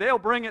 and they'll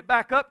bring it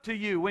back up to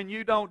you when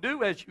you don't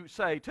do as you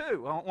say,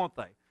 too, won't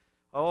they?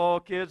 Oh,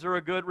 kids are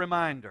a good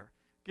reminder.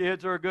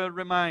 Kids are a good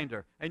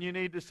reminder. And you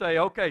need to say,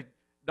 okay,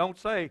 don't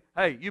say,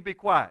 hey, you be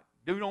quiet.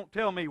 Don't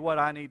tell me what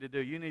I need to do.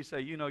 You need to say,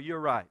 you're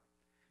right.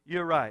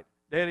 You're right.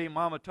 Daddy and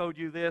Mama told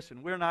you this,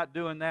 and we're not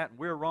doing that, and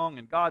we're wrong,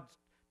 and God's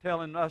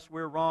telling us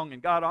we're wrong,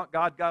 and God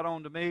got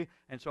on to me,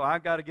 and so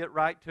I've got to get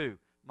right too.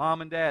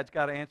 Mom and Dad's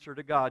got to answer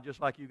to God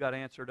just like you got to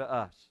answer to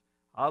us.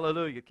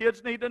 Hallelujah.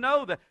 Kids need to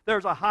know that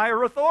there's a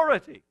higher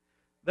authority.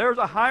 There's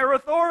a higher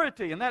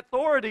authority, and that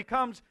authority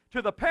comes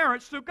to the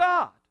parents through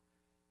God.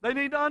 They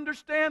need to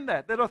understand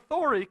that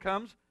authority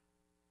comes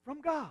from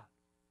God.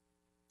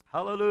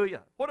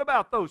 Hallelujah. What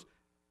about those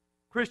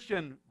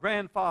Christian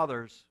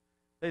grandfathers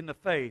in the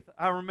faith?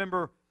 I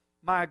remember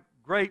my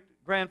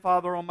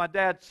great-grandfather on my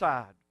dad's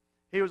side.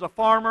 He was a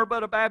farmer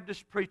but a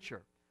Baptist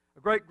preacher. A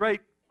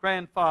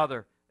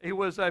great-great-grandfather. He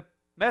was a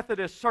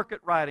Methodist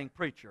circuit riding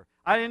preacher.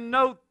 I didn't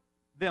know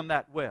them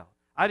that well.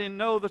 I didn't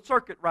know the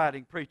circuit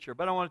riding preacher,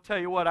 but I want to tell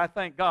you what, I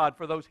thank God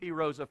for those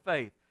heroes of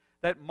faith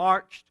that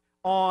marched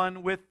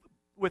on with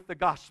the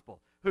gospel,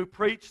 who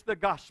preached the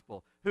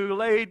gospel, who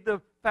laid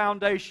the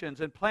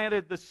foundations and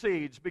planted the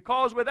seeds.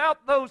 Because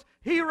without those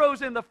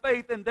heroes in the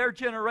faith in their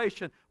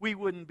generation, we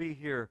wouldn't be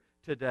here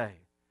today.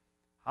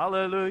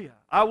 Hallelujah.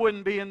 I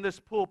wouldn't be in this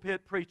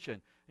pulpit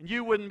preaching, and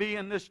you wouldn't be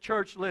in this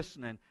church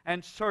listening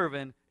and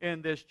serving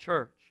in this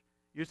church.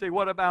 You say,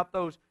 what about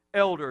those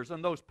elders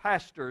and those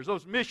pastors,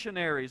 those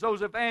missionaries,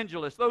 those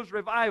evangelists, those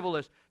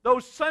revivalists,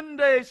 those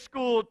Sunday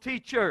school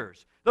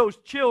teachers, those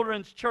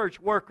children's church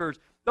workers,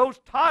 those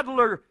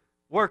toddler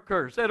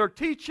workers that are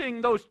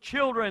teaching those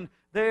children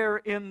there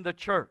in the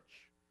church.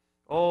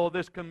 Oh,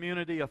 this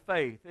community of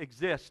faith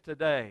exists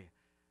today.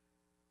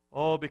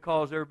 Oh,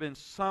 because there has been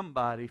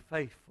somebody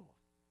faithful.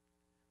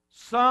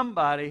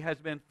 Somebody has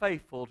been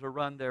faithful to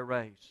run their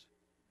race.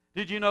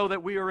 Did you know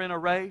that we are in a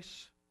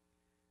race?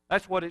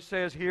 That's what it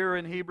says here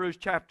in Hebrews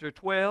chapter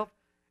 12.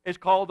 It's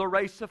called the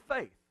race of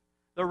faith.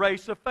 The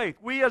race of faith.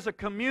 We as a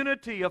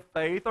community of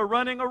faith are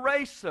running a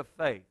race of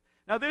faith.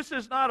 Now this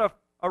is not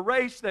a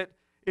race that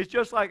is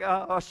just like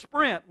a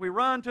sprint. We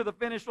run to the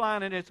finish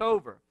line and it's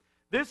over.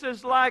 This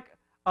is like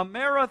a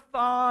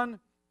marathon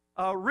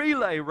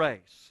relay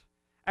race.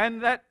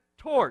 And that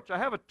torch, I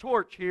have a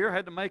torch here. I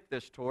had to make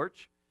this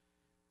torch.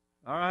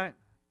 All right.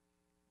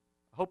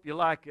 I hope you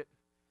like it.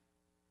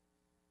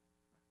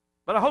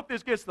 But I hope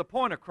this gets the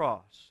point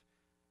across.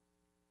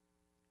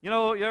 You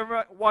know, you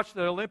ever watch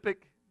the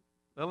Olympic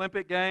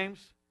Games?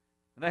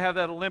 And they have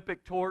that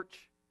Olympic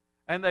torch.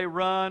 And they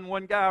run.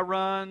 One guy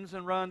runs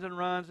and runs and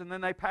runs. And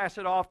then they pass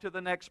it off to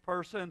the next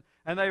person.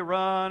 And they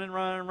run and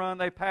run and run.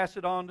 They pass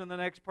it on to the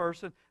next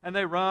person. And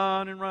they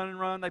run and run and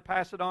run. They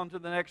pass it on to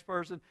the next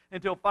person.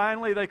 Until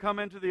finally they come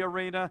into the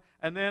arena.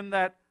 And then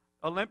that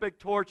Olympic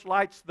torch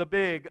lights the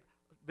big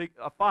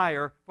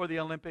fire for the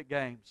Olympic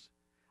Games.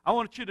 I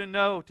want you to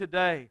know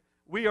today,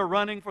 we are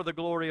running for the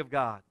glory of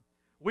God.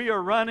 We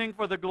are running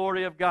for the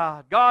glory of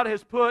God. God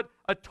has put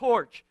a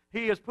torch.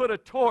 He has put a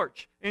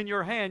torch in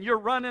your hand. You're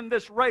running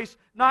this race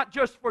not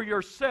just for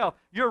yourself.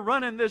 You're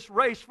running this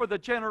race for the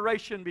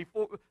generation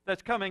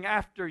that's coming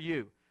after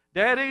you.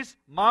 Daddies,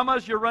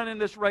 mamas, you're running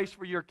this race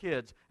for your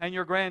kids and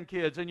your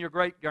grandkids and your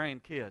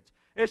great-grandkids.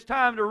 It's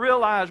time to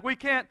realize we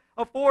can't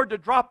afford to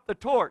drop the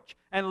torch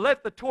and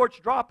let the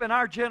torch drop in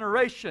our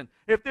generation.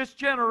 If this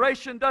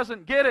generation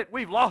doesn't get it,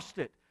 we've lost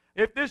it.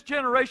 If this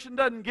generation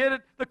doesn't get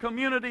it, the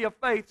community of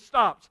faith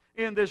stops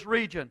in this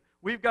region.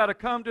 We've got to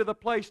come to the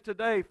place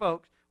today,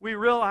 folks. We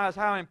realize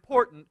how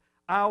important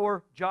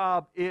our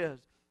job is.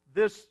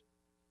 This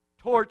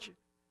torch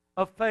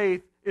of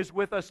faith is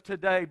with us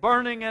today,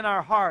 burning in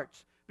our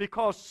hearts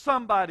because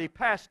somebody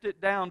passed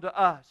it down to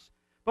us.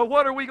 But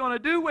what are we going to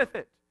do with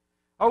it?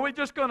 Are we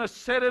just going to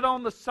set it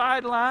on the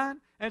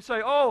sideline and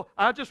say, oh,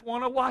 I just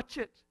want to watch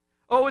it?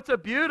 Oh, it's a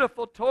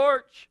beautiful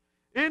torch.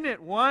 Isn't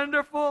it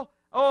wonderful?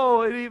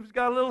 Oh, it even's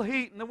got a little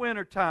heat in the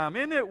wintertime.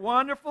 Isn't it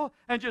wonderful?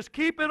 And just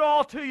keep it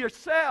all to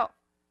yourself.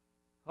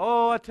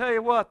 Oh, I tell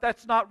you what,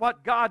 that's not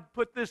what God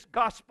put this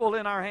gospel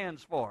in our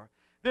hands for.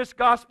 This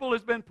gospel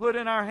has been put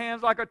in our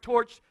hands like a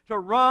torch to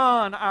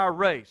run our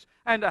race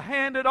and to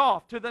hand it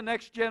off to the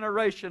next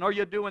generation. Are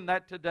you doing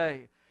that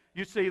today?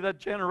 You see, the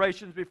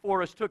generations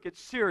before us took it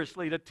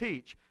seriously to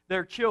teach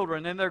their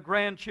children and their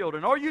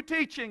grandchildren. Are you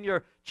teaching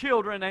your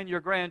children and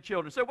your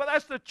grandchildren? Say, well,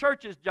 that's the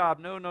church's job.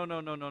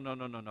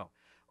 No.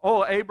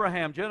 Oh,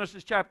 Abraham,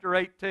 Genesis chapter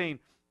 18,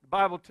 the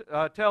Bible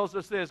tells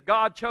us this.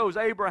 God chose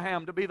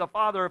Abraham to be the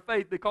father of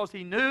faith because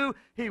He knew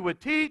He would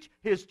teach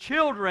His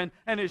children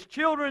and His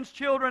children's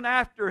children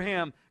after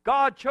him.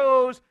 God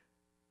chose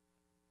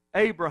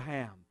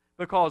Abraham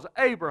because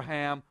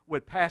Abraham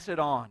would pass it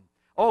on.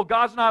 Oh,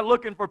 God's not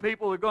looking for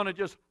people who are going to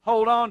just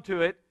hold on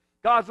to it.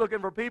 God's looking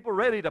for people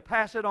ready to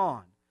pass it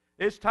on.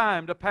 It's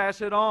time to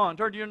pass it on.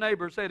 Turn to your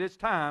neighbor and say, it's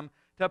time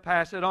to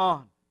pass it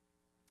on.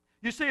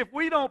 You see, if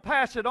we don't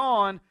pass it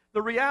on,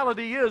 the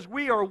reality is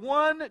we are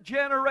one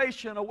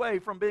generation away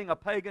from being a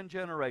pagan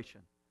generation.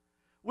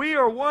 We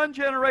are one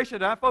generation,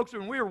 now, folks,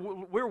 and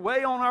we're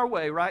way on our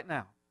way right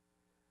now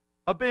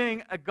of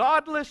being a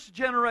godless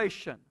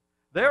generation.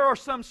 There are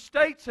some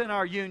states in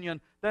our union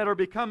that are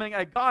becoming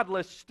a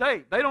godless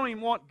state. They don't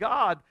even want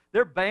God.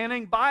 They're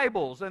banning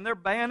Bibles and they're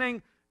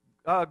banning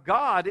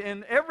God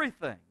in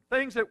everything.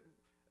 Things that,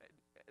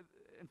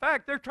 in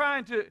fact, they're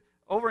trying to,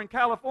 over in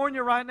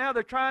California right now,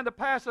 they're trying to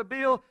pass a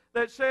bill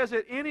that says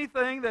that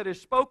anything that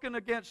is spoken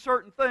against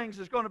certain things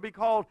is going to be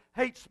called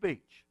hate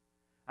speech.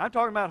 I'm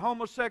talking about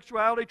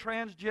homosexuality,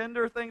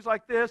 transgender, things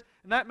like this,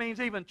 and that means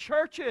even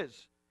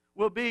churches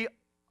will be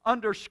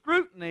under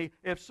scrutiny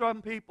if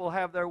some people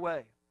have their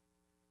way.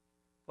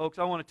 Folks,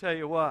 I want to tell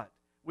you what.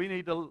 We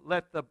need to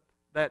let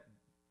that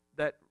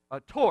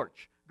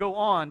torch go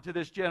on to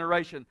this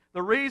generation.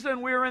 The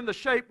reason we're in the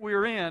shape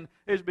we're in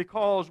is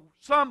because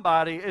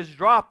somebody is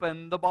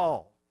dropping the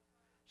ball.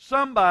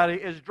 Somebody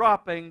is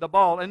dropping the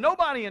ball. And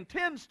nobody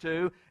intends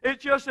to.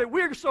 It's just that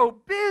we're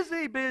so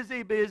busy.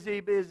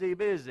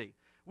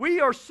 We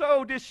are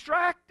so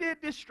distracted.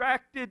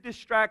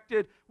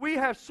 We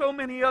have so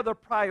many other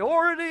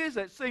priorities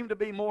that seem to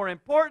be more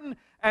important.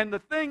 And the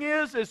thing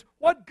is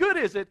what good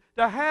is it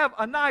to have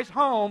a nice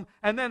home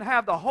and then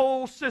have the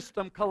whole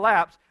system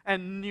collapse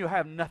and you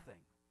have nothing?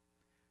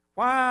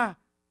 Why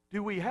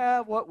do we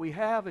have what we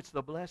have? It's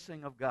the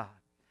blessing of God.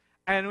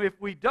 And if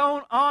we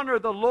don't honor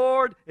the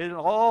Lord,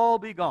 it'll all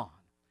be gone.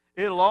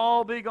 It'll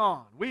all be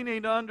gone. We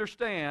need to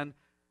understand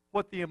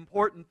what the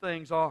important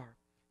things are.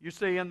 You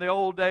see, in the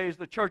old days,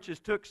 the churches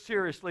took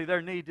seriously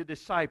their need to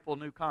disciple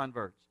new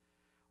converts.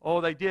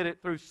 Oh, they did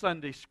it through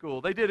Sunday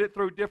school. They did it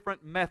through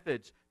different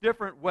methods,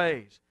 different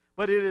ways.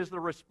 but it is the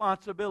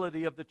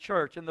responsibility of the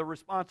church and the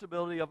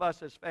responsibility of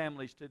us as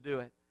families to do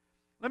it.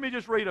 Let me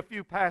just read a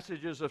few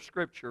passages of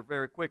Scripture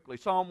very quickly.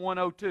 Psalm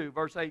 102,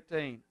 verse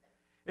 18.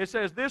 It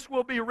says, "This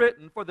will be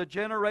written for the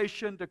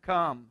generation to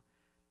come."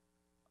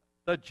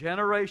 The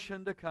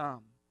generation to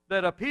come.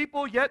 "That a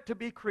people yet to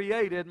be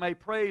created may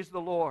praise the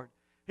Lord."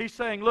 He's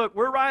saying, look,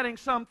 we're writing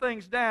some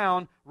things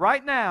down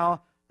right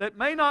now that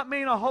may not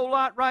mean a whole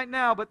lot right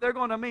now, but they're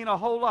going to mean a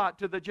whole lot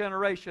to the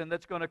generation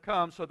that's going to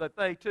come so that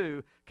they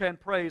too can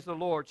praise the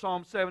Lord.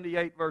 Psalm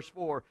 78, verse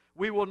 4.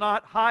 "We will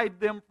not hide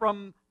them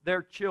from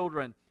their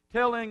children,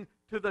 telling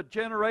to the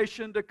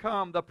generation to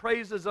come the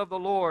praises of the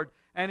Lord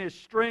and His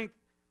strength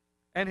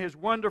and His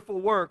wonderful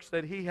works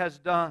that He has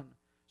done."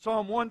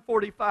 Psalm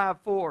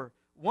 145, 4.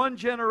 "One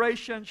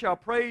generation shall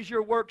praise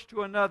your works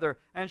to another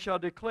and shall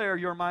declare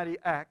your mighty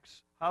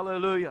acts."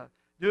 Hallelujah.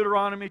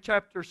 Deuteronomy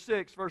chapter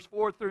 6, verse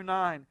 4 through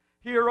 9.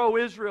 "Hear, O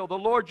Israel, the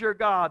Lord your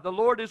God, the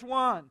Lord is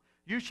one.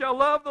 You shall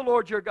love the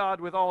Lord your God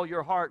with all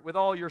your heart, with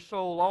all your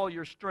soul, all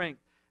your strength.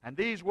 And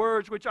these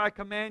words which I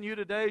command you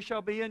today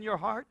shall be in your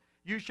heart.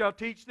 You shall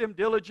teach them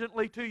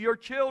diligently to your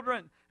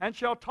children, and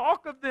shall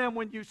talk of them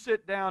when you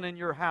sit down in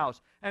your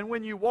house, and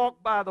when you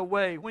walk by the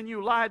way, when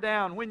you lie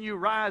down, when you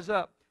rise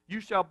up. You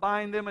shall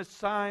bind them as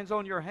signs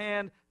on your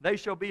hand. They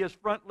shall be as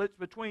frontlets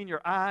between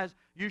your eyes.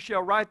 You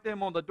shall write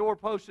them on the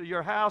doorposts of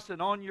your house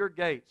and on your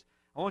gates."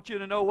 I want you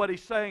to know what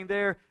he's saying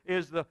there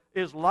is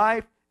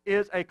life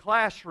is a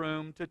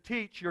classroom to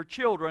teach your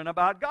children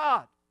about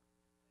God.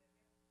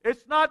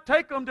 It's not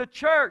take them to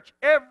church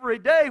every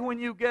day when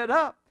you get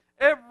up.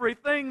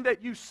 Everything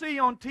that you see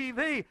on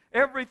TV,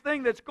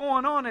 everything that's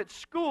going on at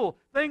school,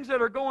 things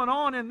that are going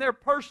on in their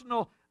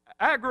personal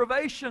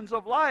aggravations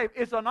of life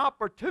is an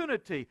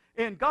opportunity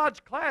in God's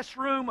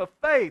classroom of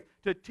faith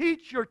to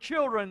teach your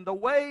children the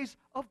ways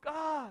of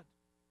God.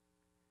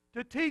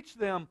 To teach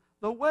them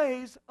the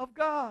ways of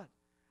God.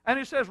 And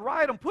it says,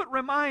 write them, put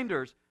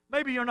reminders.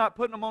 Maybe you're not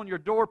putting them on your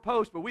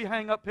doorpost, but we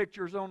hang up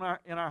pictures in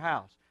our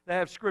house. They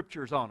have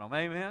scriptures on them,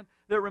 amen?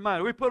 That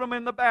remind. We put them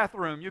in the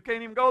bathroom. You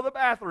can't even go to the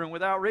bathroom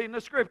without reading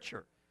the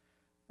Scripture.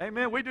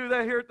 Amen. We do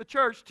that here at the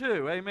church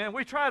too. Amen.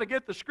 We try to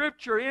get the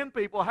Scripture in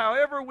people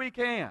however we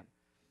can.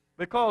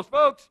 Because,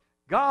 folks,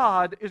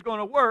 God is going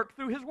to work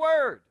through His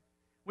Word.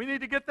 We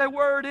need to get that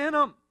Word in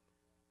them.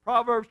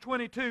 Proverbs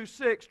 22,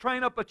 6.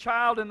 "Train up a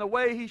child in the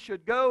way he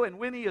should go, and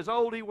when he is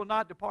old he will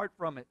not depart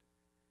from it."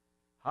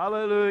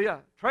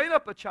 Hallelujah. Train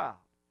up a child.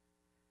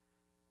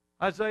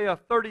 Isaiah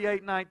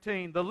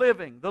 38:19, the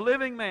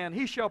living man,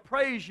 he shall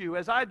praise you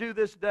as I do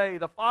this day.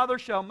 The Father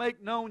shall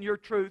make known your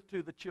truth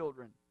to the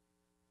children.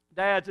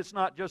 Dads, it's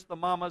not just the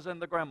mamas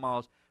and the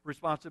grandmas'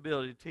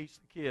 responsibility to teach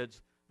the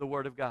kids the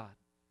Word of God.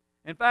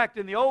 In fact,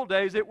 in the old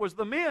days, it was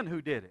the men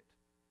who did it.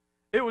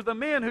 It was the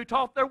men who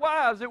taught their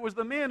wives. It was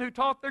the men who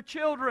taught their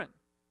children.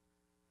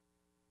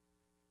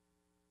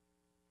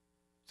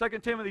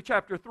 2 Timothy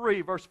chapter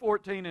 3, verse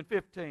 14 and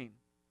 15.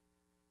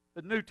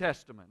 The New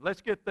Testament. Let's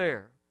get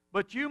there.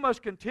 "But you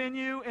must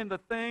continue in the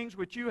things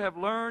which you have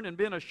learned and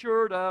been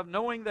assured of,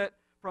 knowing that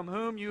from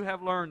whom you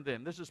have learned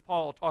them." This is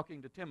Paul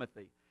talking to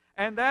Timothy.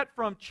 "And that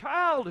from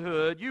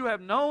childhood you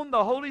have known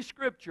the Holy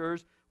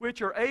Scriptures,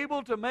 which are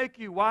able to make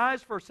you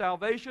wise for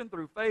salvation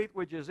through faith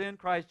which is in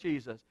Christ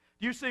Jesus."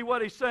 Do you see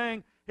what he's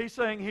saying? He's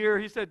saying here,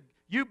 he said,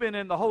 you've been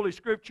in the Holy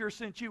Scripture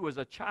since you was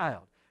a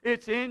child.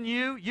 It's in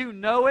you, you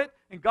know it,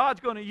 and God's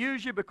going to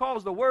use you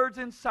because the Word's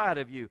inside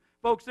of you.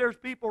 Folks, there's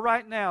people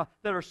right now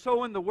that are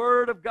sowing the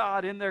Word of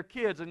God in their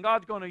kids, and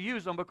God's going to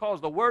use them because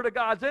the Word of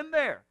God's in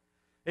there.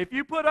 If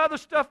you put other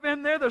stuff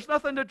in there, there's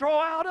nothing to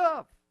draw out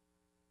of.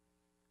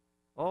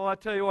 Oh, I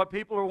tell you what,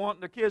 people are wanting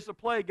their kids to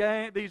play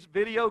these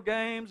video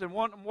games and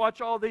wanting them to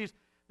watch all these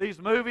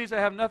movies that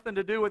have nothing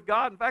to do with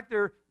God. In fact,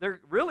 they're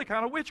really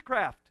kind of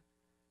witchcraft.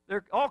 There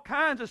are all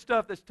kinds of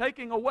stuff that's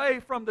taking away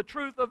from the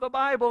truth of the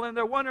Bible, and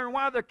they're wondering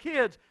why their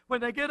kids,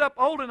 when they get up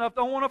old enough,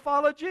 don't want to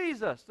follow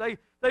Jesus. They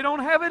don't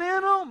have it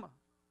in them.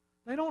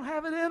 They don't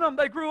have it in them.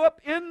 They grew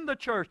up in the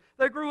church.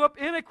 They grew up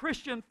in a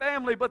Christian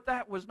family, but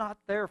that was not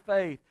their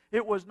faith.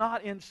 It was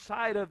not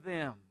inside of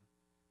them.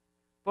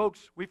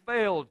 Folks, we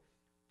failed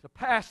to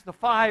pass the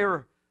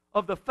fire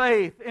of the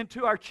faith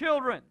into our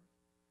children.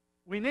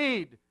 We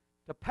need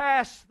to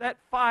pass that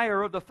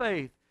fire of the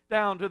faith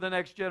down to the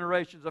next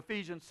generations.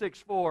 Ephesians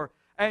 6:4.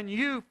 "And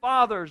you,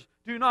 fathers,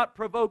 do not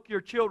provoke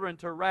your children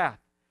to wrath."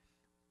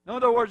 In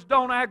other words,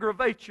 don't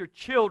aggravate your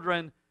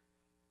children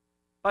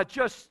by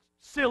just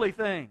silly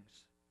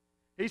things.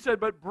 He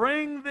said, but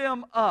bring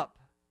them up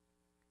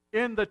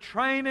in the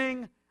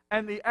training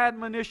and the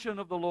admonition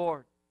of the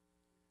Lord.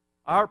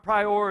 Our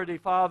priority,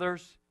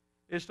 fathers,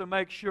 is to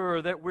make sure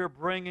that we're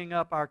bringing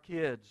up our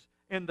kids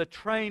in the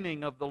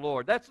training of the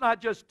Lord. That's not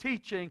just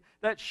teaching,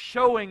 that's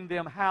showing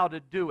them how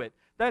to do it.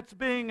 That's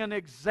being an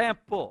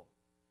example.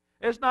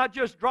 It's not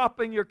just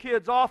dropping your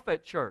kids off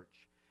at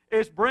church.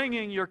 It's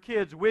bringing your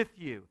kids with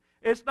you.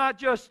 It's not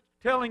just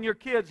telling your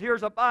kids,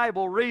 here's a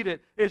Bible, read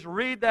it. It's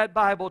read that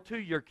Bible to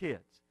your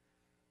kids.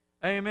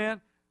 Amen?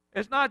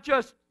 It's not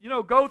just,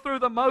 go through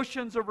the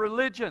motions of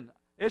religion.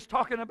 It's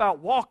talking about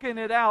walking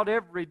it out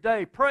every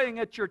day, praying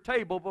at your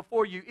table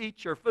before you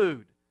eat your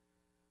food.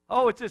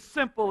 Oh, it's as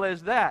simple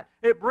as that.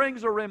 It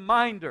brings a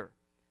reminder.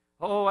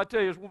 Oh, I tell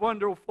you, it's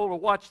wonderful to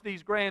watch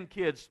these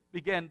grandkids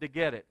begin to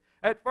get it.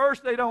 At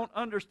first, they don't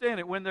understand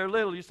it when they're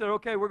little. You said,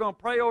 okay, we're going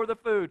to pray over the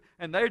food,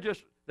 and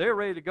they're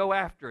ready to go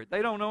after it.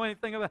 They don't know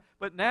anything about it.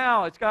 But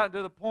now it's gotten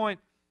to the point,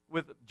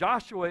 with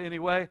Joshua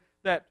anyway,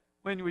 that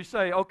when we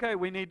say, okay,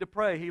 we need to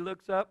pray, he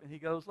looks up and he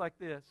goes like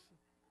this.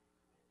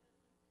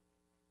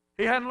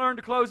 He hadn't learned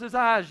to close his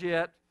eyes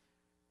yet.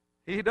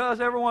 He does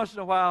every once in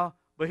a while,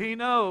 but he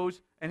knows,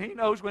 and he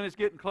knows when it's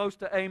getting close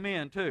to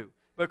amen too.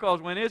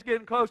 Because when it's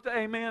getting close to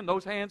amen,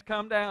 those hands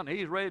come down and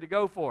he's ready to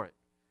go for it.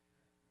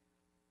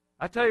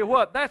 I tell you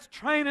what, that's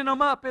training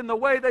them up in the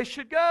way they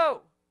should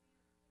go.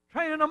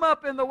 Training them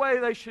up in the way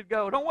they should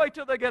go. Don't wait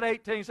till they get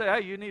 18 and say,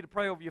 hey, you need to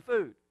pray over your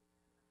food.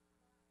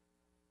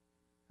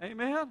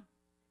 Amen?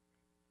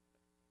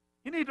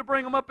 You need to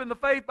bring them up in the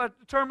faith by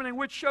determining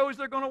which shows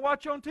they're going to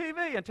watch on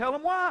TV and tell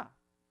them why.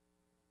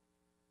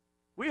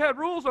 We had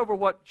rules over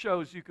what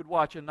shows you could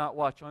watch and not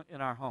watch in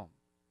our home.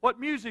 What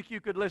music you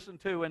could listen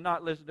to and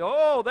not listen to.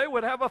 Oh, they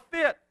would have a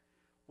fit.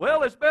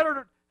 Well, it's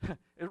better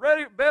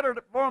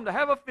for them to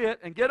have a fit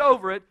and get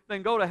over it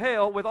than go to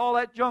hell with all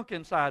that junk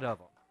inside of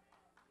them.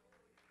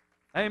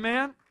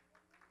 Amen?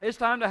 It's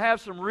time to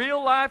have some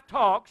real life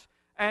talks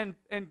and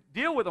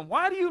deal with them.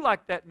 Why do you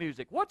like that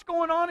music? What's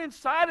going on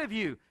inside of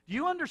you? Do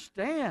you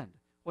understand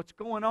what's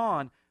going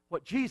on,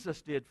 what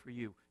Jesus did for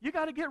you? You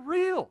got to get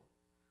real.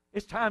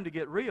 It's time to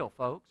get real,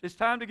 folks. It's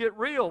time to get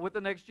real with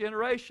the next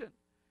generation.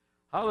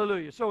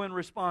 Hallelujah. So in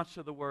response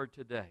to the word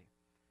today,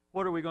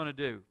 what are we going to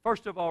do?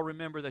 First of all,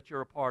 remember that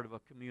you're a part of a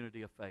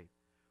community of faith.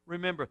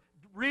 Remember,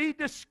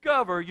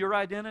 rediscover your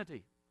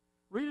identity.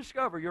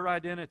 Rediscover your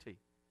identity.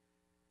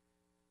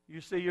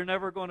 You see, you're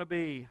never going to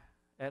be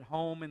at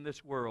home in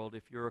this world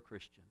if you're a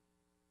Christian.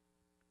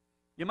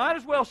 You might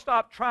as well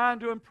stop trying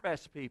to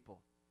impress people.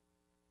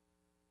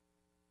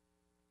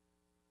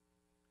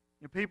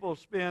 People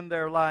spend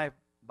their life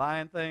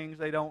buying things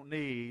they don't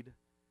need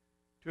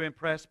to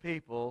impress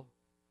people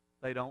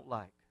they don't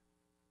like.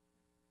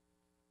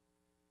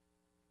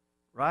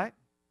 Right?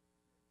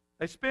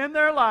 They spend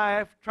their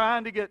life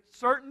trying to get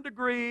certain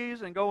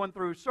degrees and going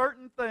through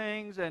certain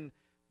things and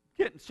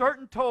getting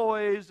certain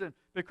toys, and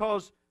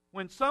because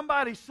when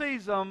somebody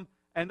sees them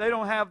and they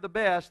don't have the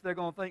best, they're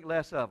going to think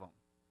less of them.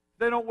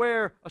 They don't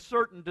wear a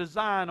certain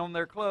design on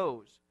their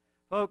clothes.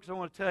 Folks, I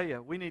want to tell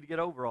you, we need to get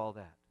over all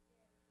that.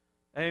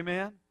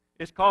 Amen?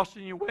 It's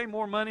costing you way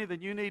more money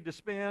than you need to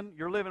spend.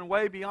 You're living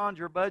way beyond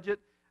your budget,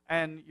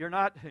 and you're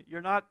not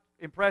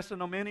impressing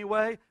them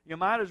anyway. You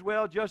might as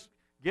well just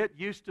get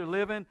used to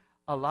living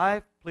a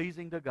life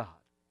pleasing to God.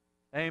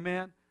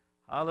 Amen?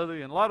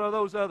 Hallelujah. And a lot of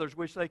those others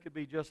wish they could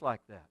be just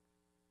like that.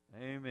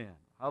 Amen.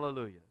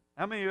 Hallelujah.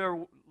 How many of you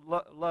ever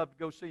loved to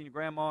go see your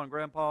grandma and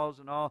grandpas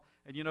and all,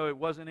 and you know it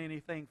wasn't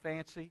anything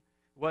fancy?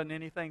 It wasn't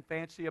anything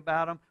fancy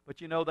about them,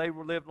 but you know they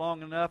lived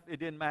long enough, it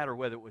didn't matter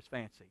whether it was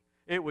fancy.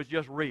 It was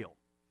just real.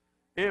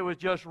 It was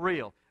just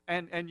real.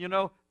 And you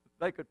know,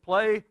 they could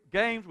play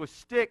games with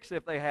sticks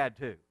if they had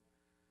to.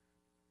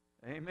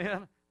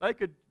 Amen.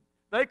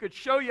 They could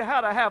show you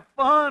how to have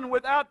fun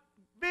without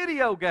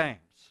video games.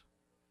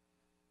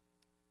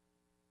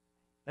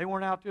 They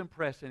weren't out to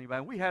impress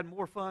anybody. We had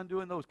more fun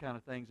doing those kind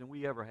of things than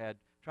we ever had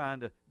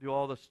trying to do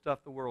all the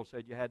stuff the world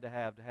said you had to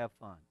have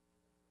fun.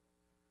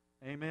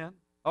 Amen?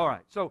 All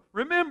right. So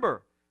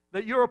remember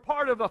that you're a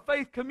part of a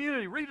faith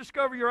community.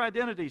 Rediscover your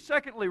identity.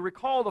 Secondly,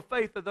 recall the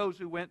faith of those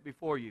who went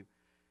before you.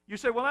 You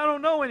say, well, I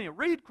don't know any.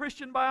 Read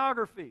Christian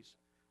biographies.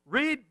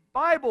 Read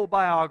Bible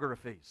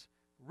biographies.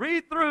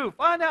 Read through.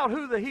 Find out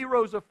who the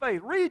heroes of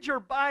faith. Read your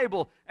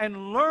Bible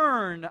and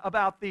learn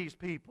about these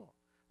people.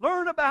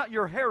 Learn about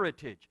your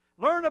heritage.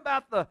 Learn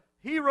about the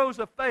heroes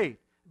of faith.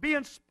 Be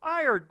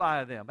inspired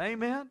by them.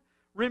 Amen?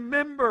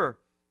 Remember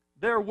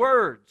their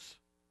words.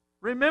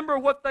 Remember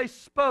what they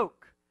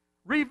spoke.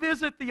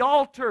 Revisit the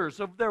altars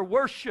of their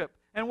worship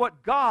and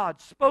what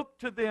God spoke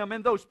to them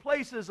in those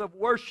places of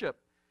worship.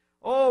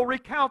 Oh,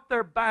 recount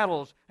their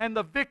battles and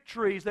the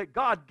victories that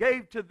God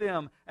gave to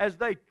them as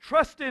they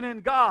trusted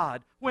in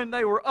God when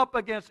they were up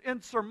against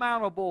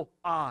insurmountable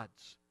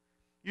odds.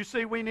 You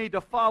see, we need to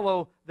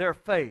follow their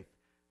faith.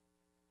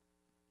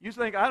 You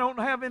think, I don't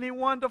have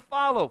anyone to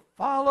follow.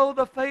 Follow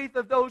the faith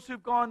of those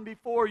who've gone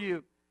before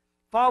you.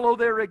 Follow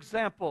their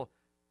example.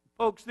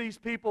 Folks, these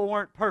people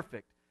weren't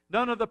perfect.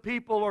 None of the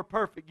people are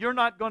perfect. You're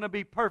not going to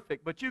be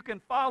perfect, but you can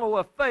follow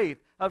a faith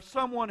of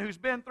someone who's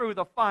been through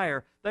the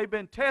fire. They've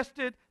been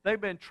tested,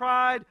 they've been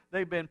tried,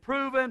 they've been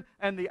proven,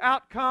 and the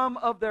outcome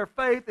of their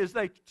faith is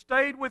they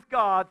stayed with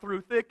God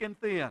through thick and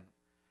thin.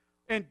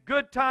 In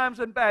good times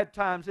and bad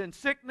times, in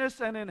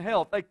sickness and in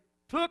health. They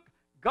took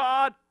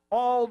God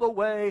all the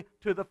way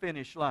to the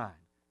finish line.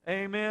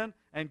 Amen?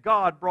 And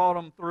God brought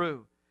them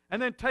through.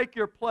 And then take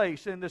your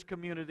place in this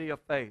community of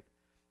faith.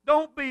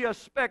 Don't be a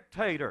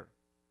spectator.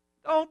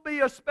 Don't be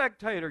a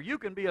spectator. You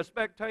can be a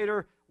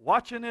spectator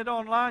watching it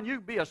online. You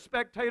can be a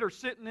spectator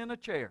sitting in a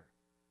chair,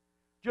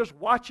 just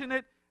watching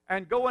it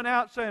and going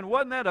out saying,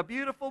 wasn't that a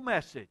beautiful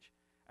message?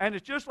 And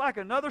it's just like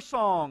another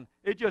song.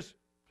 It just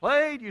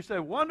played, you say,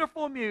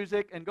 wonderful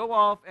music, and go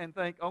off and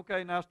think,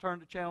 okay, now it's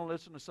turn the channel and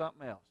listen to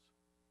something else.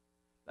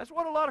 That's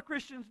what a lot of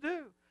Christians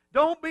do.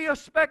 Don't be a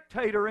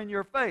spectator in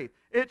your faith.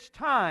 It's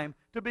time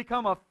to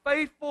become a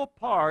faithful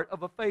part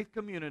of a faith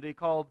community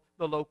called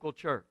the local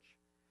church.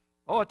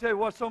 Oh, I tell you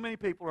what, so many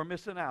people are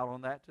missing out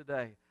on that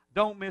today.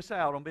 Don't miss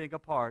out on being a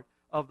part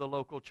of the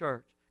local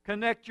church.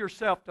 Connect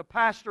yourself to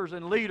pastors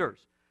and leaders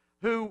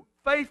who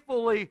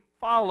faithfully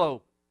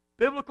follow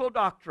biblical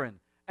doctrine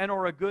and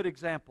are a good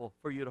example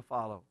for you to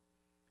follow.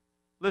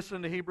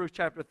 Listen to Hebrews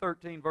chapter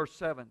 13, verse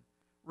 7.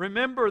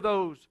 Remember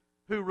those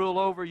who rule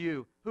over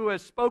you, who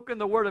has spoken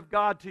the word of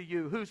God to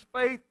you, whose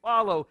faith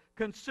follow,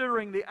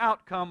 considering the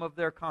outcome of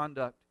their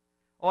conduct.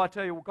 Oh, I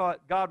tell you,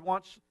 God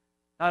wants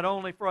not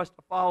only for us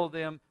to follow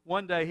them,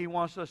 one day He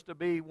wants us to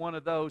be one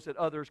of those that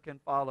others can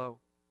follow.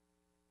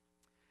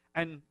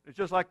 And it's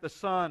just like the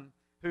son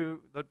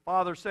who the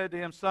father said to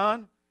him,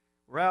 son,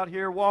 we're out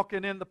here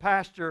walking in the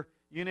pasture.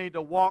 You need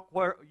to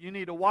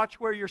watch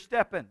where you're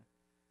stepping.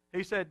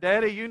 He said,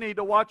 Daddy, you need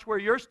to watch where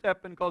you're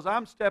stepping because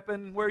I'm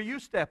stepping where you're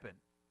stepping.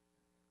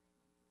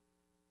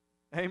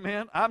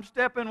 Amen. I'm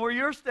stepping where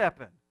you're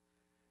stepping.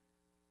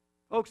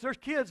 Folks, there's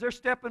kids, they're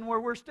stepping where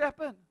we're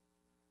stepping.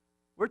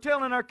 We're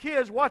telling our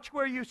kids, watch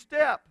where you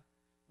step.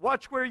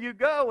 Watch where you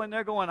go. And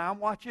they're going, I'm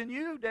watching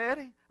you,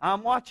 Daddy.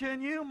 I'm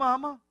watching you,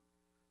 Mama.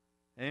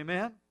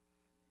 Amen.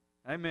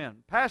 Amen.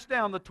 Pass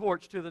down the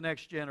torch to the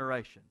next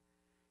generation.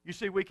 You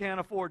see, we can't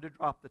afford to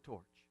drop the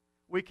torch.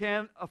 We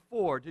can't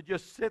afford to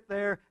just sit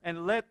there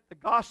and let the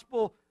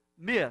gospel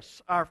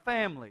miss our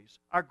families,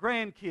 our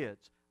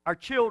grandkids, our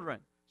children.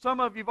 Some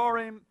of you have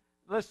already,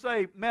 let's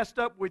say, messed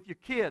up with your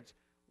kids.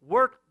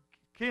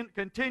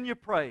 Continue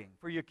praying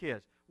for your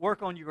kids.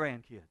 Work on your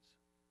grandkids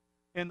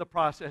in the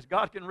process.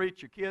 God can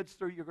reach your kids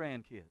through your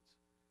grandkids.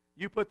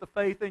 You put the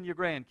faith in your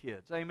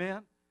grandkids.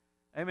 Amen?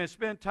 Amen.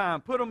 Spend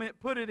time.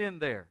 Put it in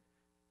there.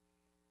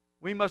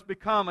 We must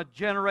become a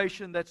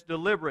generation that's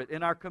deliberate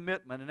in our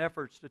commitment and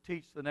efforts to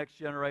teach the next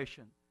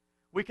generation.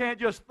 We can't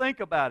just think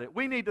about it.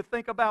 We need to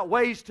think about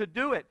ways to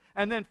do it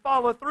and then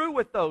follow through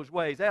with those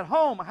ways. At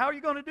home, how are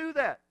you going to do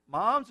that?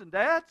 Moms and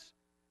dads?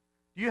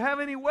 Do you have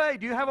any way?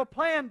 Do you have a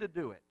plan to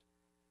do it?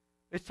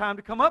 It's time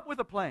to come up with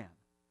a plan.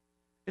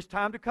 It's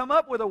time to come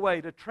up with a way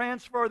to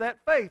transfer that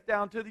faith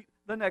down to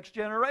the next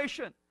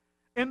generation.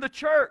 In the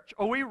church,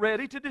 are we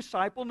ready to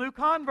disciple new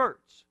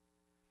converts?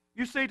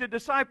 You see, to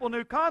disciple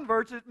new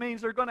converts, it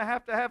means they're going to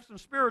have some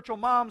spiritual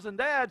moms and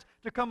dads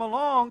to come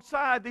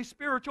alongside these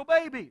spiritual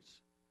babies.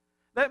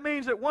 That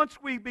means that once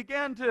we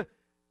begin to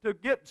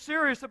get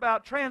serious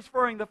about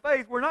transferring the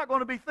faith, we're not going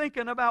to be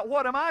thinking about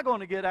what am I going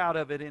to get out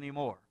of it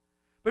anymore.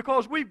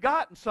 Because we've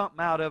gotten something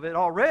out of it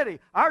already.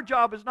 Our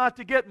job is not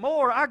to get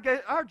more.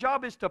 Our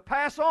job is to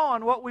pass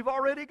on what we've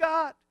already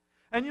got.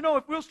 And you know,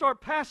 if we'll start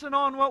passing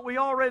on what we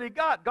already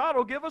got, God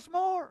will give us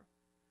more.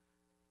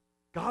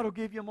 God will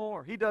give you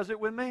more. He does it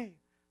with me.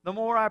 The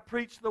more I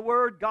preach the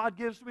Word, God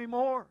gives me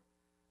more.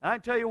 And I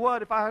tell you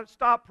what, if I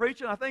stop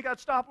preaching, I think I'd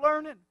stop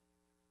learning.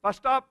 If I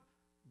stop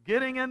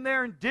getting in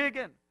there and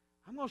digging,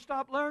 I'm going to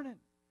stop learning.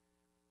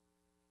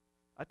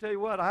 I tell you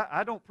what,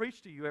 I don't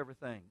preach to you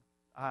everything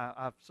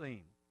I've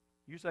seen.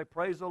 You say,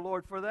 praise the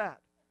Lord for that.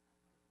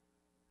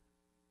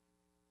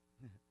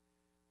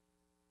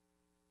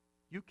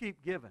 You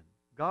keep giving.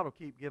 God will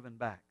keep giving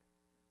back.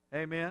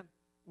 Amen.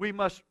 We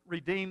must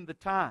redeem the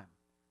time.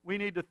 We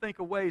need to think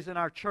of ways in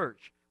our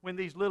church when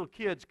these little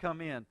kids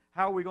come in.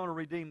 How are we going to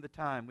redeem the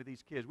time with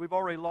these kids? We've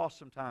already lost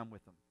some time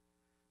with them.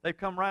 They've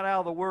come right out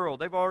of the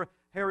world.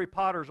 Harry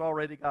Potter's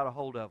already got a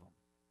hold of them.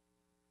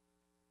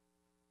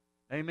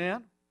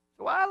 Amen?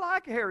 So I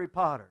like Harry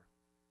Potter.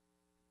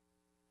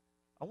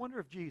 I wonder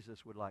if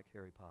Jesus would like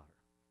Harry Potter.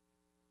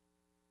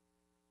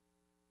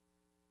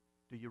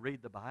 Do you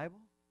read the Bible?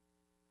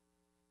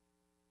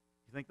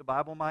 You think the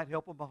Bible might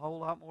help them a whole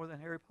lot more than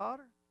Harry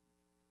Potter?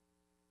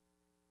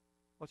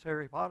 What's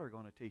Harry Potter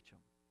going to teach them?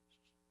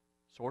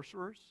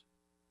 Sorcerers?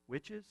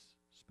 Witches?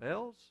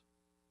 Spells?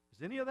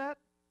 Is any of that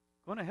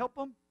going to help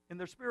them in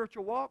their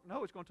spiritual walk?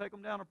 No, it's going to take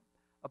them down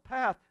a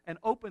path and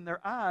open their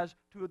eyes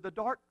to the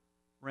dark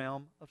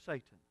realm of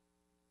Satan.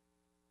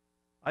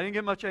 I didn't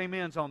get much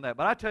amens on that,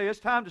 but I tell you, it's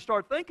time to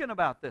start thinking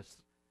about this.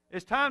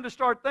 It's time to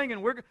start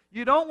thinking.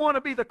 You don't want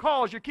to be the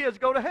cause your kids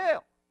go to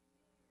hell.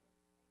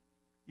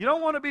 You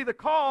don't want to be the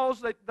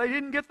cause that they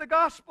didn't get the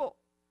gospel.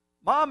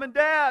 Mom and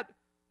Dad,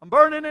 I'm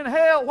burning in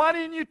hell. Why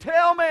didn't you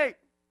tell me?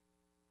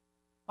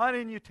 Why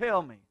didn't you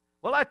tell me?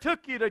 Well, I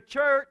took you to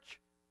church,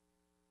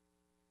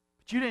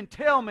 but you didn't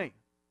tell me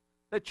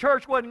that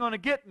church wasn't going to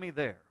get me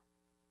there.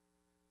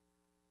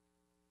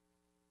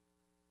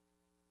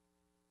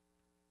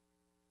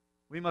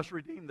 We must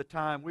redeem the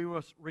time. We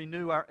must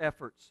renew our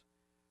efforts.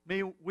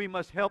 We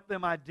must help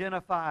them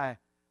identify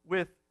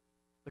with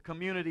the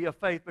community of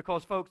faith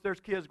because, folks, there's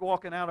kids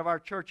walking out of our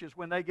churches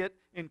when they get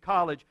in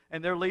college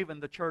and they're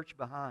leaving the church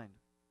behind.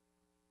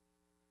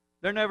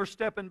 They're never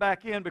stepping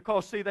back in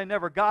because, see, they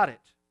never got it.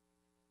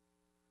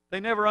 They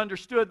never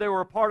understood they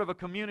were a part of a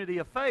community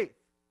of faith.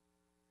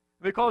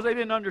 Because they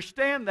didn't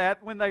understand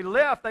that, when they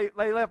left, they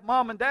left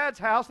Mom and Dad's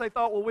house, they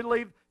thought, well, we'll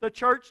leave the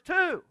church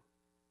too.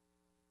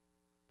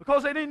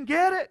 Because they didn't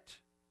get it.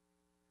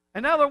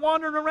 And now they're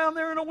wandering around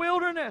there in a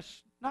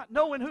wilderness, not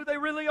knowing who they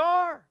really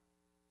are.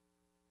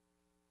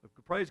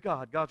 But praise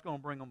God, God's going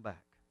to bring them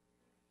back.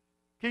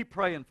 Keep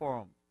praying for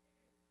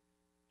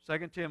them.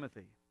 2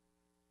 Timothy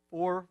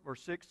 4,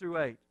 verse 6 through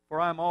 8.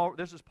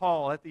 This is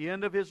Paul at the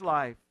end of his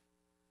life.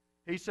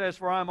 He says,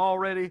 for I am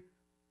already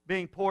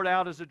being poured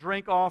out as a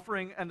drink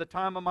offering, and the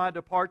time of my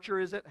departure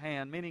is at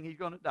hand, meaning he's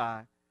going to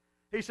die.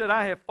 He said,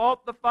 I have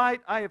fought the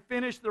fight, I have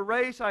finished the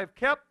race, I have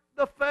kept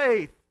the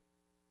faith.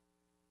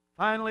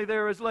 Finally,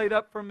 there is laid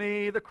up for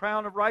me the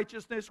crown of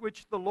righteousness,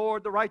 which the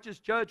Lord, the righteous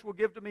judge, will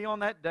give to me on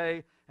that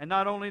day, and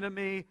not only to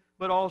me,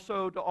 but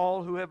also to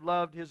all who have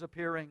loved his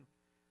appearing.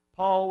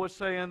 Paul was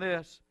saying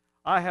this,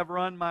 I have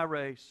run my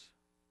race.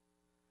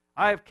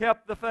 I have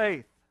kept the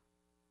faith.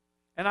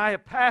 And I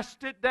have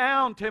passed it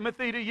down,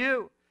 Timothy, to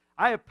you.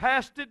 I have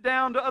passed it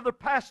down to other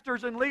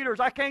pastors and leaders.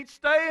 I can't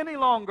stay any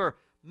longer.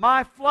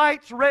 My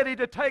flight's ready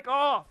to take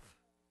off.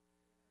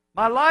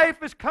 My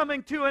life is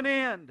coming to an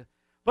end.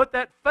 But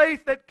that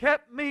faith that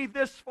kept me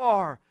this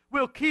far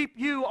will keep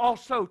you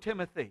also,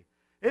 Timothy.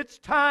 It's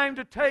time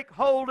to take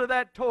hold of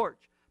that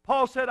torch.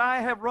 Paul said, I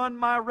have run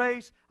my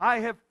race. I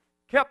have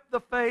kept the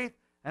faith.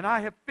 And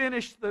I have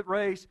finished the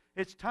race.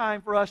 It's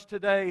time for us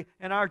today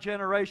in our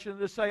generation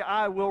to say,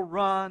 I will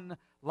run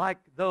like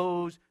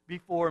those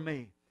before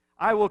me.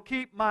 I will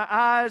keep my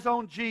eyes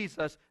on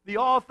Jesus, the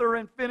author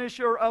and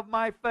finisher of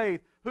my faith,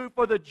 who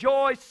for the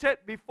joy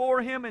set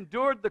before him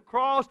endured the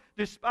cross,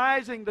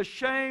 despising the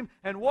shame.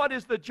 And what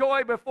is the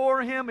joy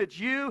before him? It's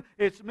you,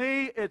 it's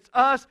me, it's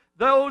us,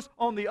 those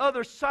on the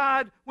other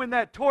side. When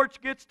that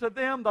torch gets to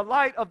them, the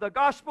light of the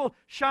gospel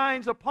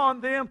shines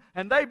upon them,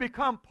 and they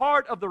become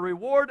part of the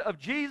reward of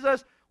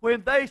Jesus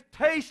when they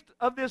taste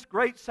of this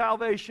great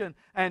salvation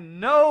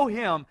and know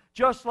him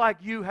just like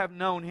you have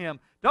known him.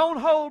 Don't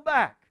hold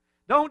back.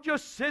 Don't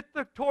just sit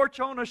the torch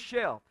on a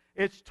shelf.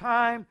 It's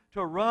time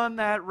to run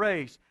that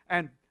race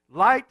and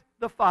light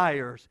the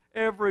fires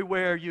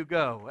everywhere you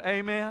go.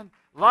 Amen?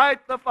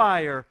 Light the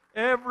fire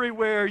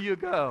everywhere you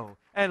go.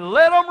 And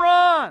let them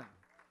run.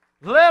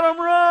 Let them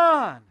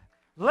run.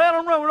 Let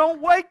them run.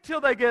 Don't wait till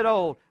they get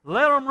old.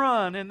 Let them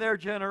run in their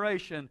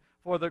generation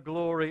for the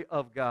glory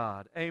of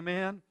God.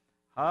 Amen?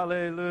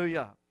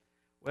 Hallelujah.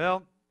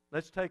 Well,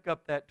 let's take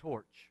up that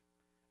torch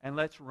and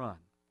let's run.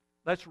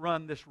 Let's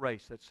run this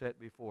race that's set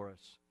before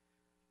us.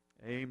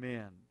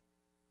 Amen.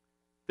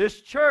 This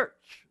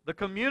church, the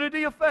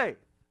community of faith,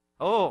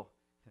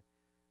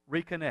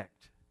 reconnect.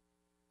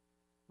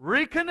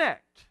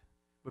 Reconnect.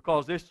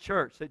 Because this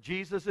church that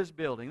Jesus is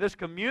building, this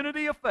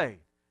community of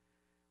faith,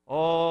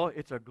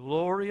 it's a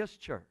glorious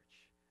church.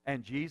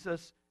 And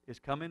Jesus is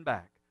coming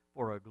back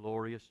for a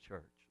glorious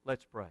church.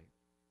 Let's pray.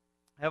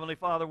 Heavenly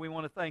Father, we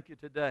want to thank you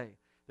today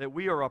that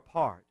we are a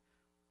part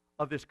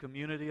of this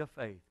community of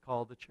faith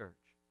called the church.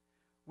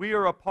 We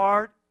are a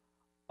part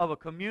of a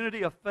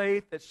community of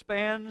faith that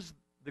spans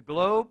the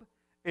globe.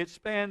 It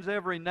spans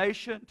every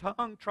nation,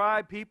 tongue,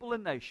 tribe, people,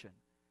 and nation.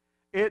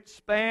 It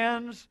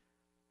spans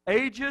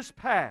ages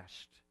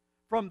past,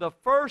 from the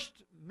first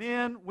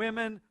men,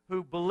 women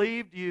who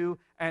believed you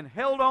and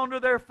held on to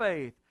their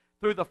faith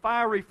through the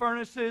fiery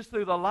furnaces,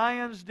 through the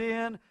lion's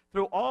den,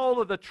 through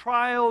all of the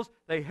trials.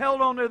 They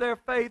held on to their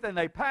faith and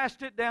they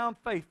passed it down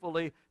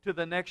faithfully to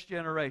the next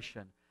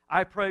generation.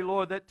 I pray,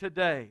 Lord, that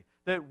today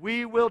that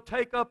we will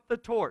take up the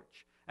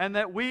torch and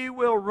that we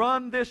will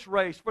run this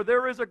race. For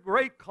there is a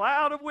great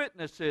cloud of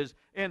witnesses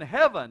in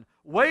heaven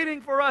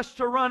waiting for us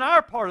to run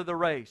our part of the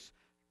race,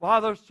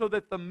 Father, so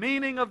that the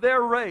meaning of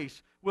their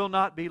race will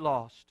not be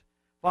lost.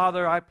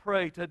 Father, I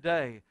pray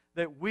today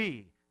that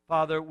we,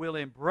 Father, will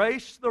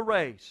embrace the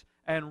race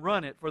and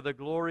run it for the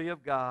glory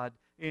of God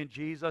in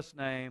Jesus'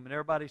 name. And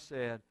everybody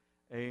said,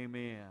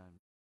 amen.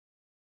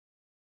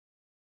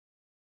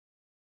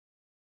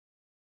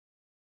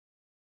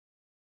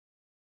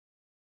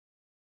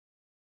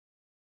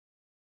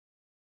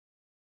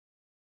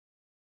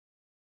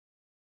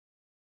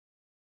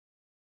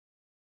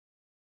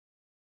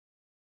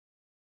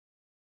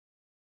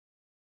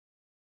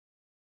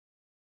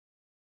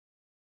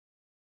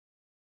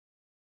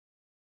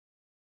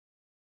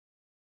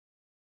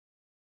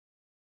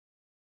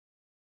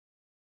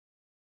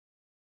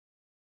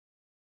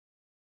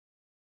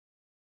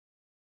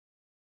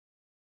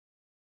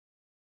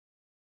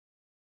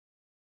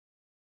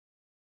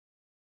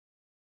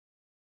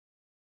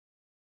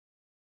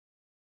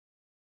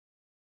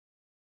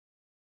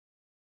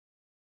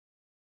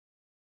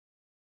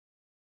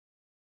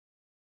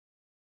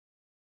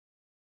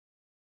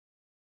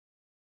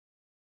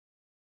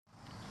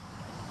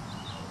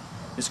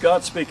 Is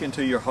God speaking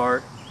to your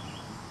heart?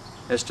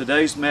 Has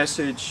today's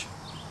message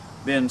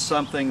been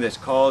something that's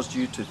caused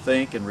you to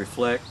think and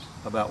reflect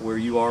about where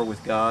you are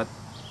with God?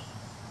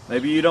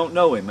 Maybe you don't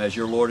know Him as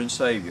your Lord and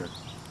Savior.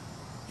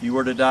 If you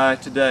were to die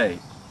today,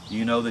 do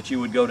you know that you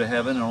would go to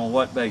heaven, and on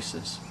what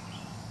basis?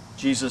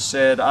 Jesus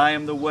said, I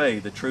am the way,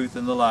 the truth,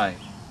 and the life.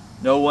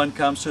 No one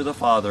comes to the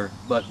Father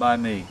but by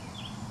me.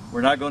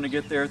 We're not going to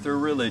get there through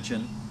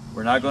religion.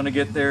 We're not going to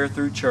get there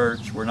through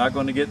church. We're not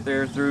going to get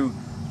there through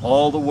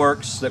all the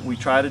works that we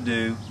try to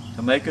do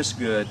to make us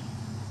good.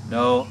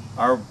 No,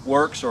 our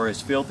works are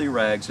as filthy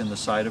rags in the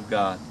sight of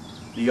God.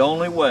 The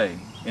only way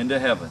into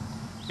heaven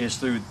is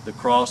through the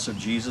cross of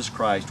Jesus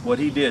Christ, what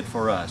He did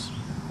for us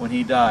when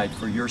He died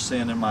for your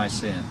sin and my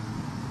sin.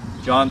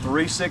 John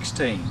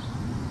 3:16,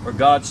 for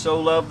God so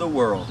loved the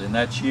world, and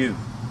that's you,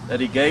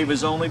 that He gave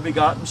His only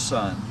begotten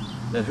Son,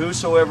 that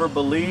whosoever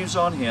believes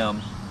on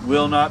Him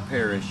will not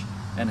perish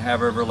and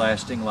have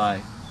everlasting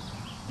life.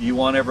 Do you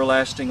want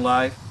everlasting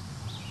life?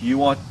 Do you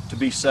want to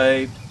be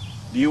saved?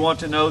 Do you want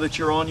to know that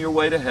you're on your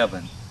way to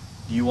heaven?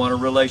 Do you want a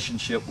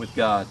relationship with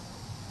God?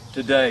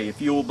 Today, if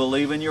you will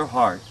believe in your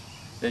heart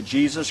that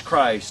Jesus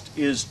Christ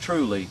is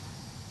truly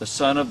the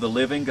Son of the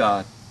living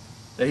God,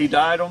 that He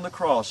died on the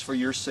cross for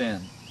your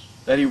sin,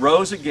 that He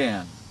rose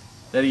again,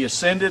 that He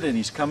ascended and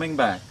He's coming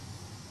back.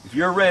 If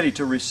you're ready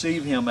to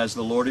receive Him as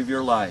the Lord of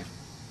your life,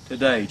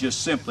 today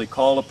just simply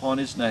call upon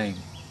His name.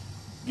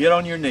 Get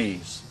on your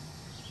knees.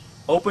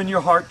 Open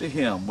your heart to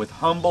Him with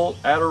humble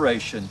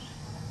adoration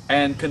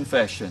and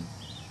confession,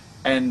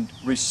 and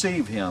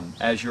receive Him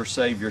as your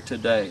Savior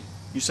today.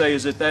 You say,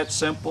 is it that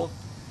simple?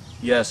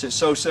 Yes, it's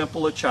so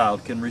simple a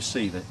child can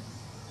receive it.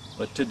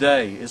 But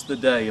today is the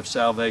day of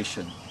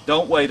salvation.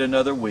 Don't wait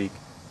another week.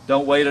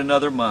 Don't wait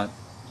another month.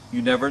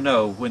 You never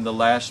know when the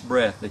last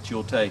breath that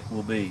you'll take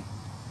will be.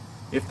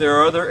 If there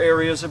are other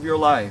areas of your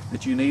life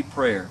that you need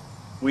prayer,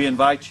 we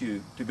invite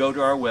you to go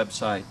to our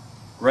website,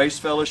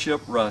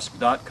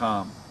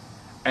 gracefellowshiprusk.com,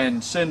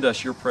 and send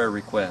us your prayer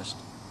request.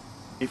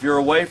 If you're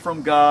away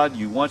from God,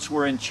 you once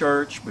were in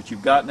church, but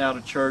you've gotten out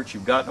of church,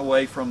 you've gotten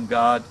away from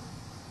God,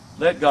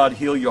 let God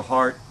heal your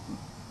heart.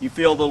 You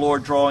feel the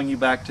Lord drawing you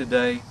back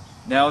today.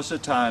 Now is the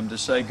time to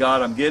say,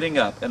 God, I'm getting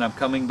up and I'm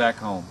coming back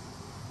home.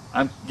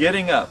 I'm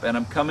getting up and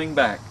I'm coming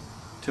back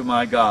to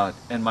my God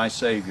and my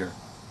Savior.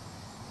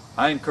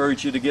 I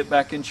encourage you to get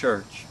back in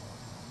church.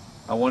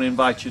 I want to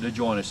invite you to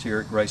join us here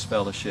at Grace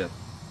Fellowship.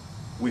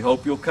 We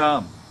hope you'll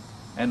come,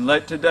 and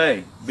let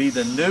today be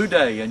the new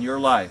day in your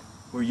life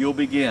where you'll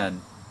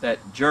begin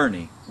that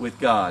journey with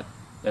God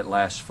that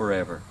lasts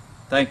forever.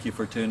 Thank you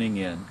for tuning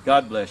in.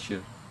 God bless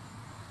you.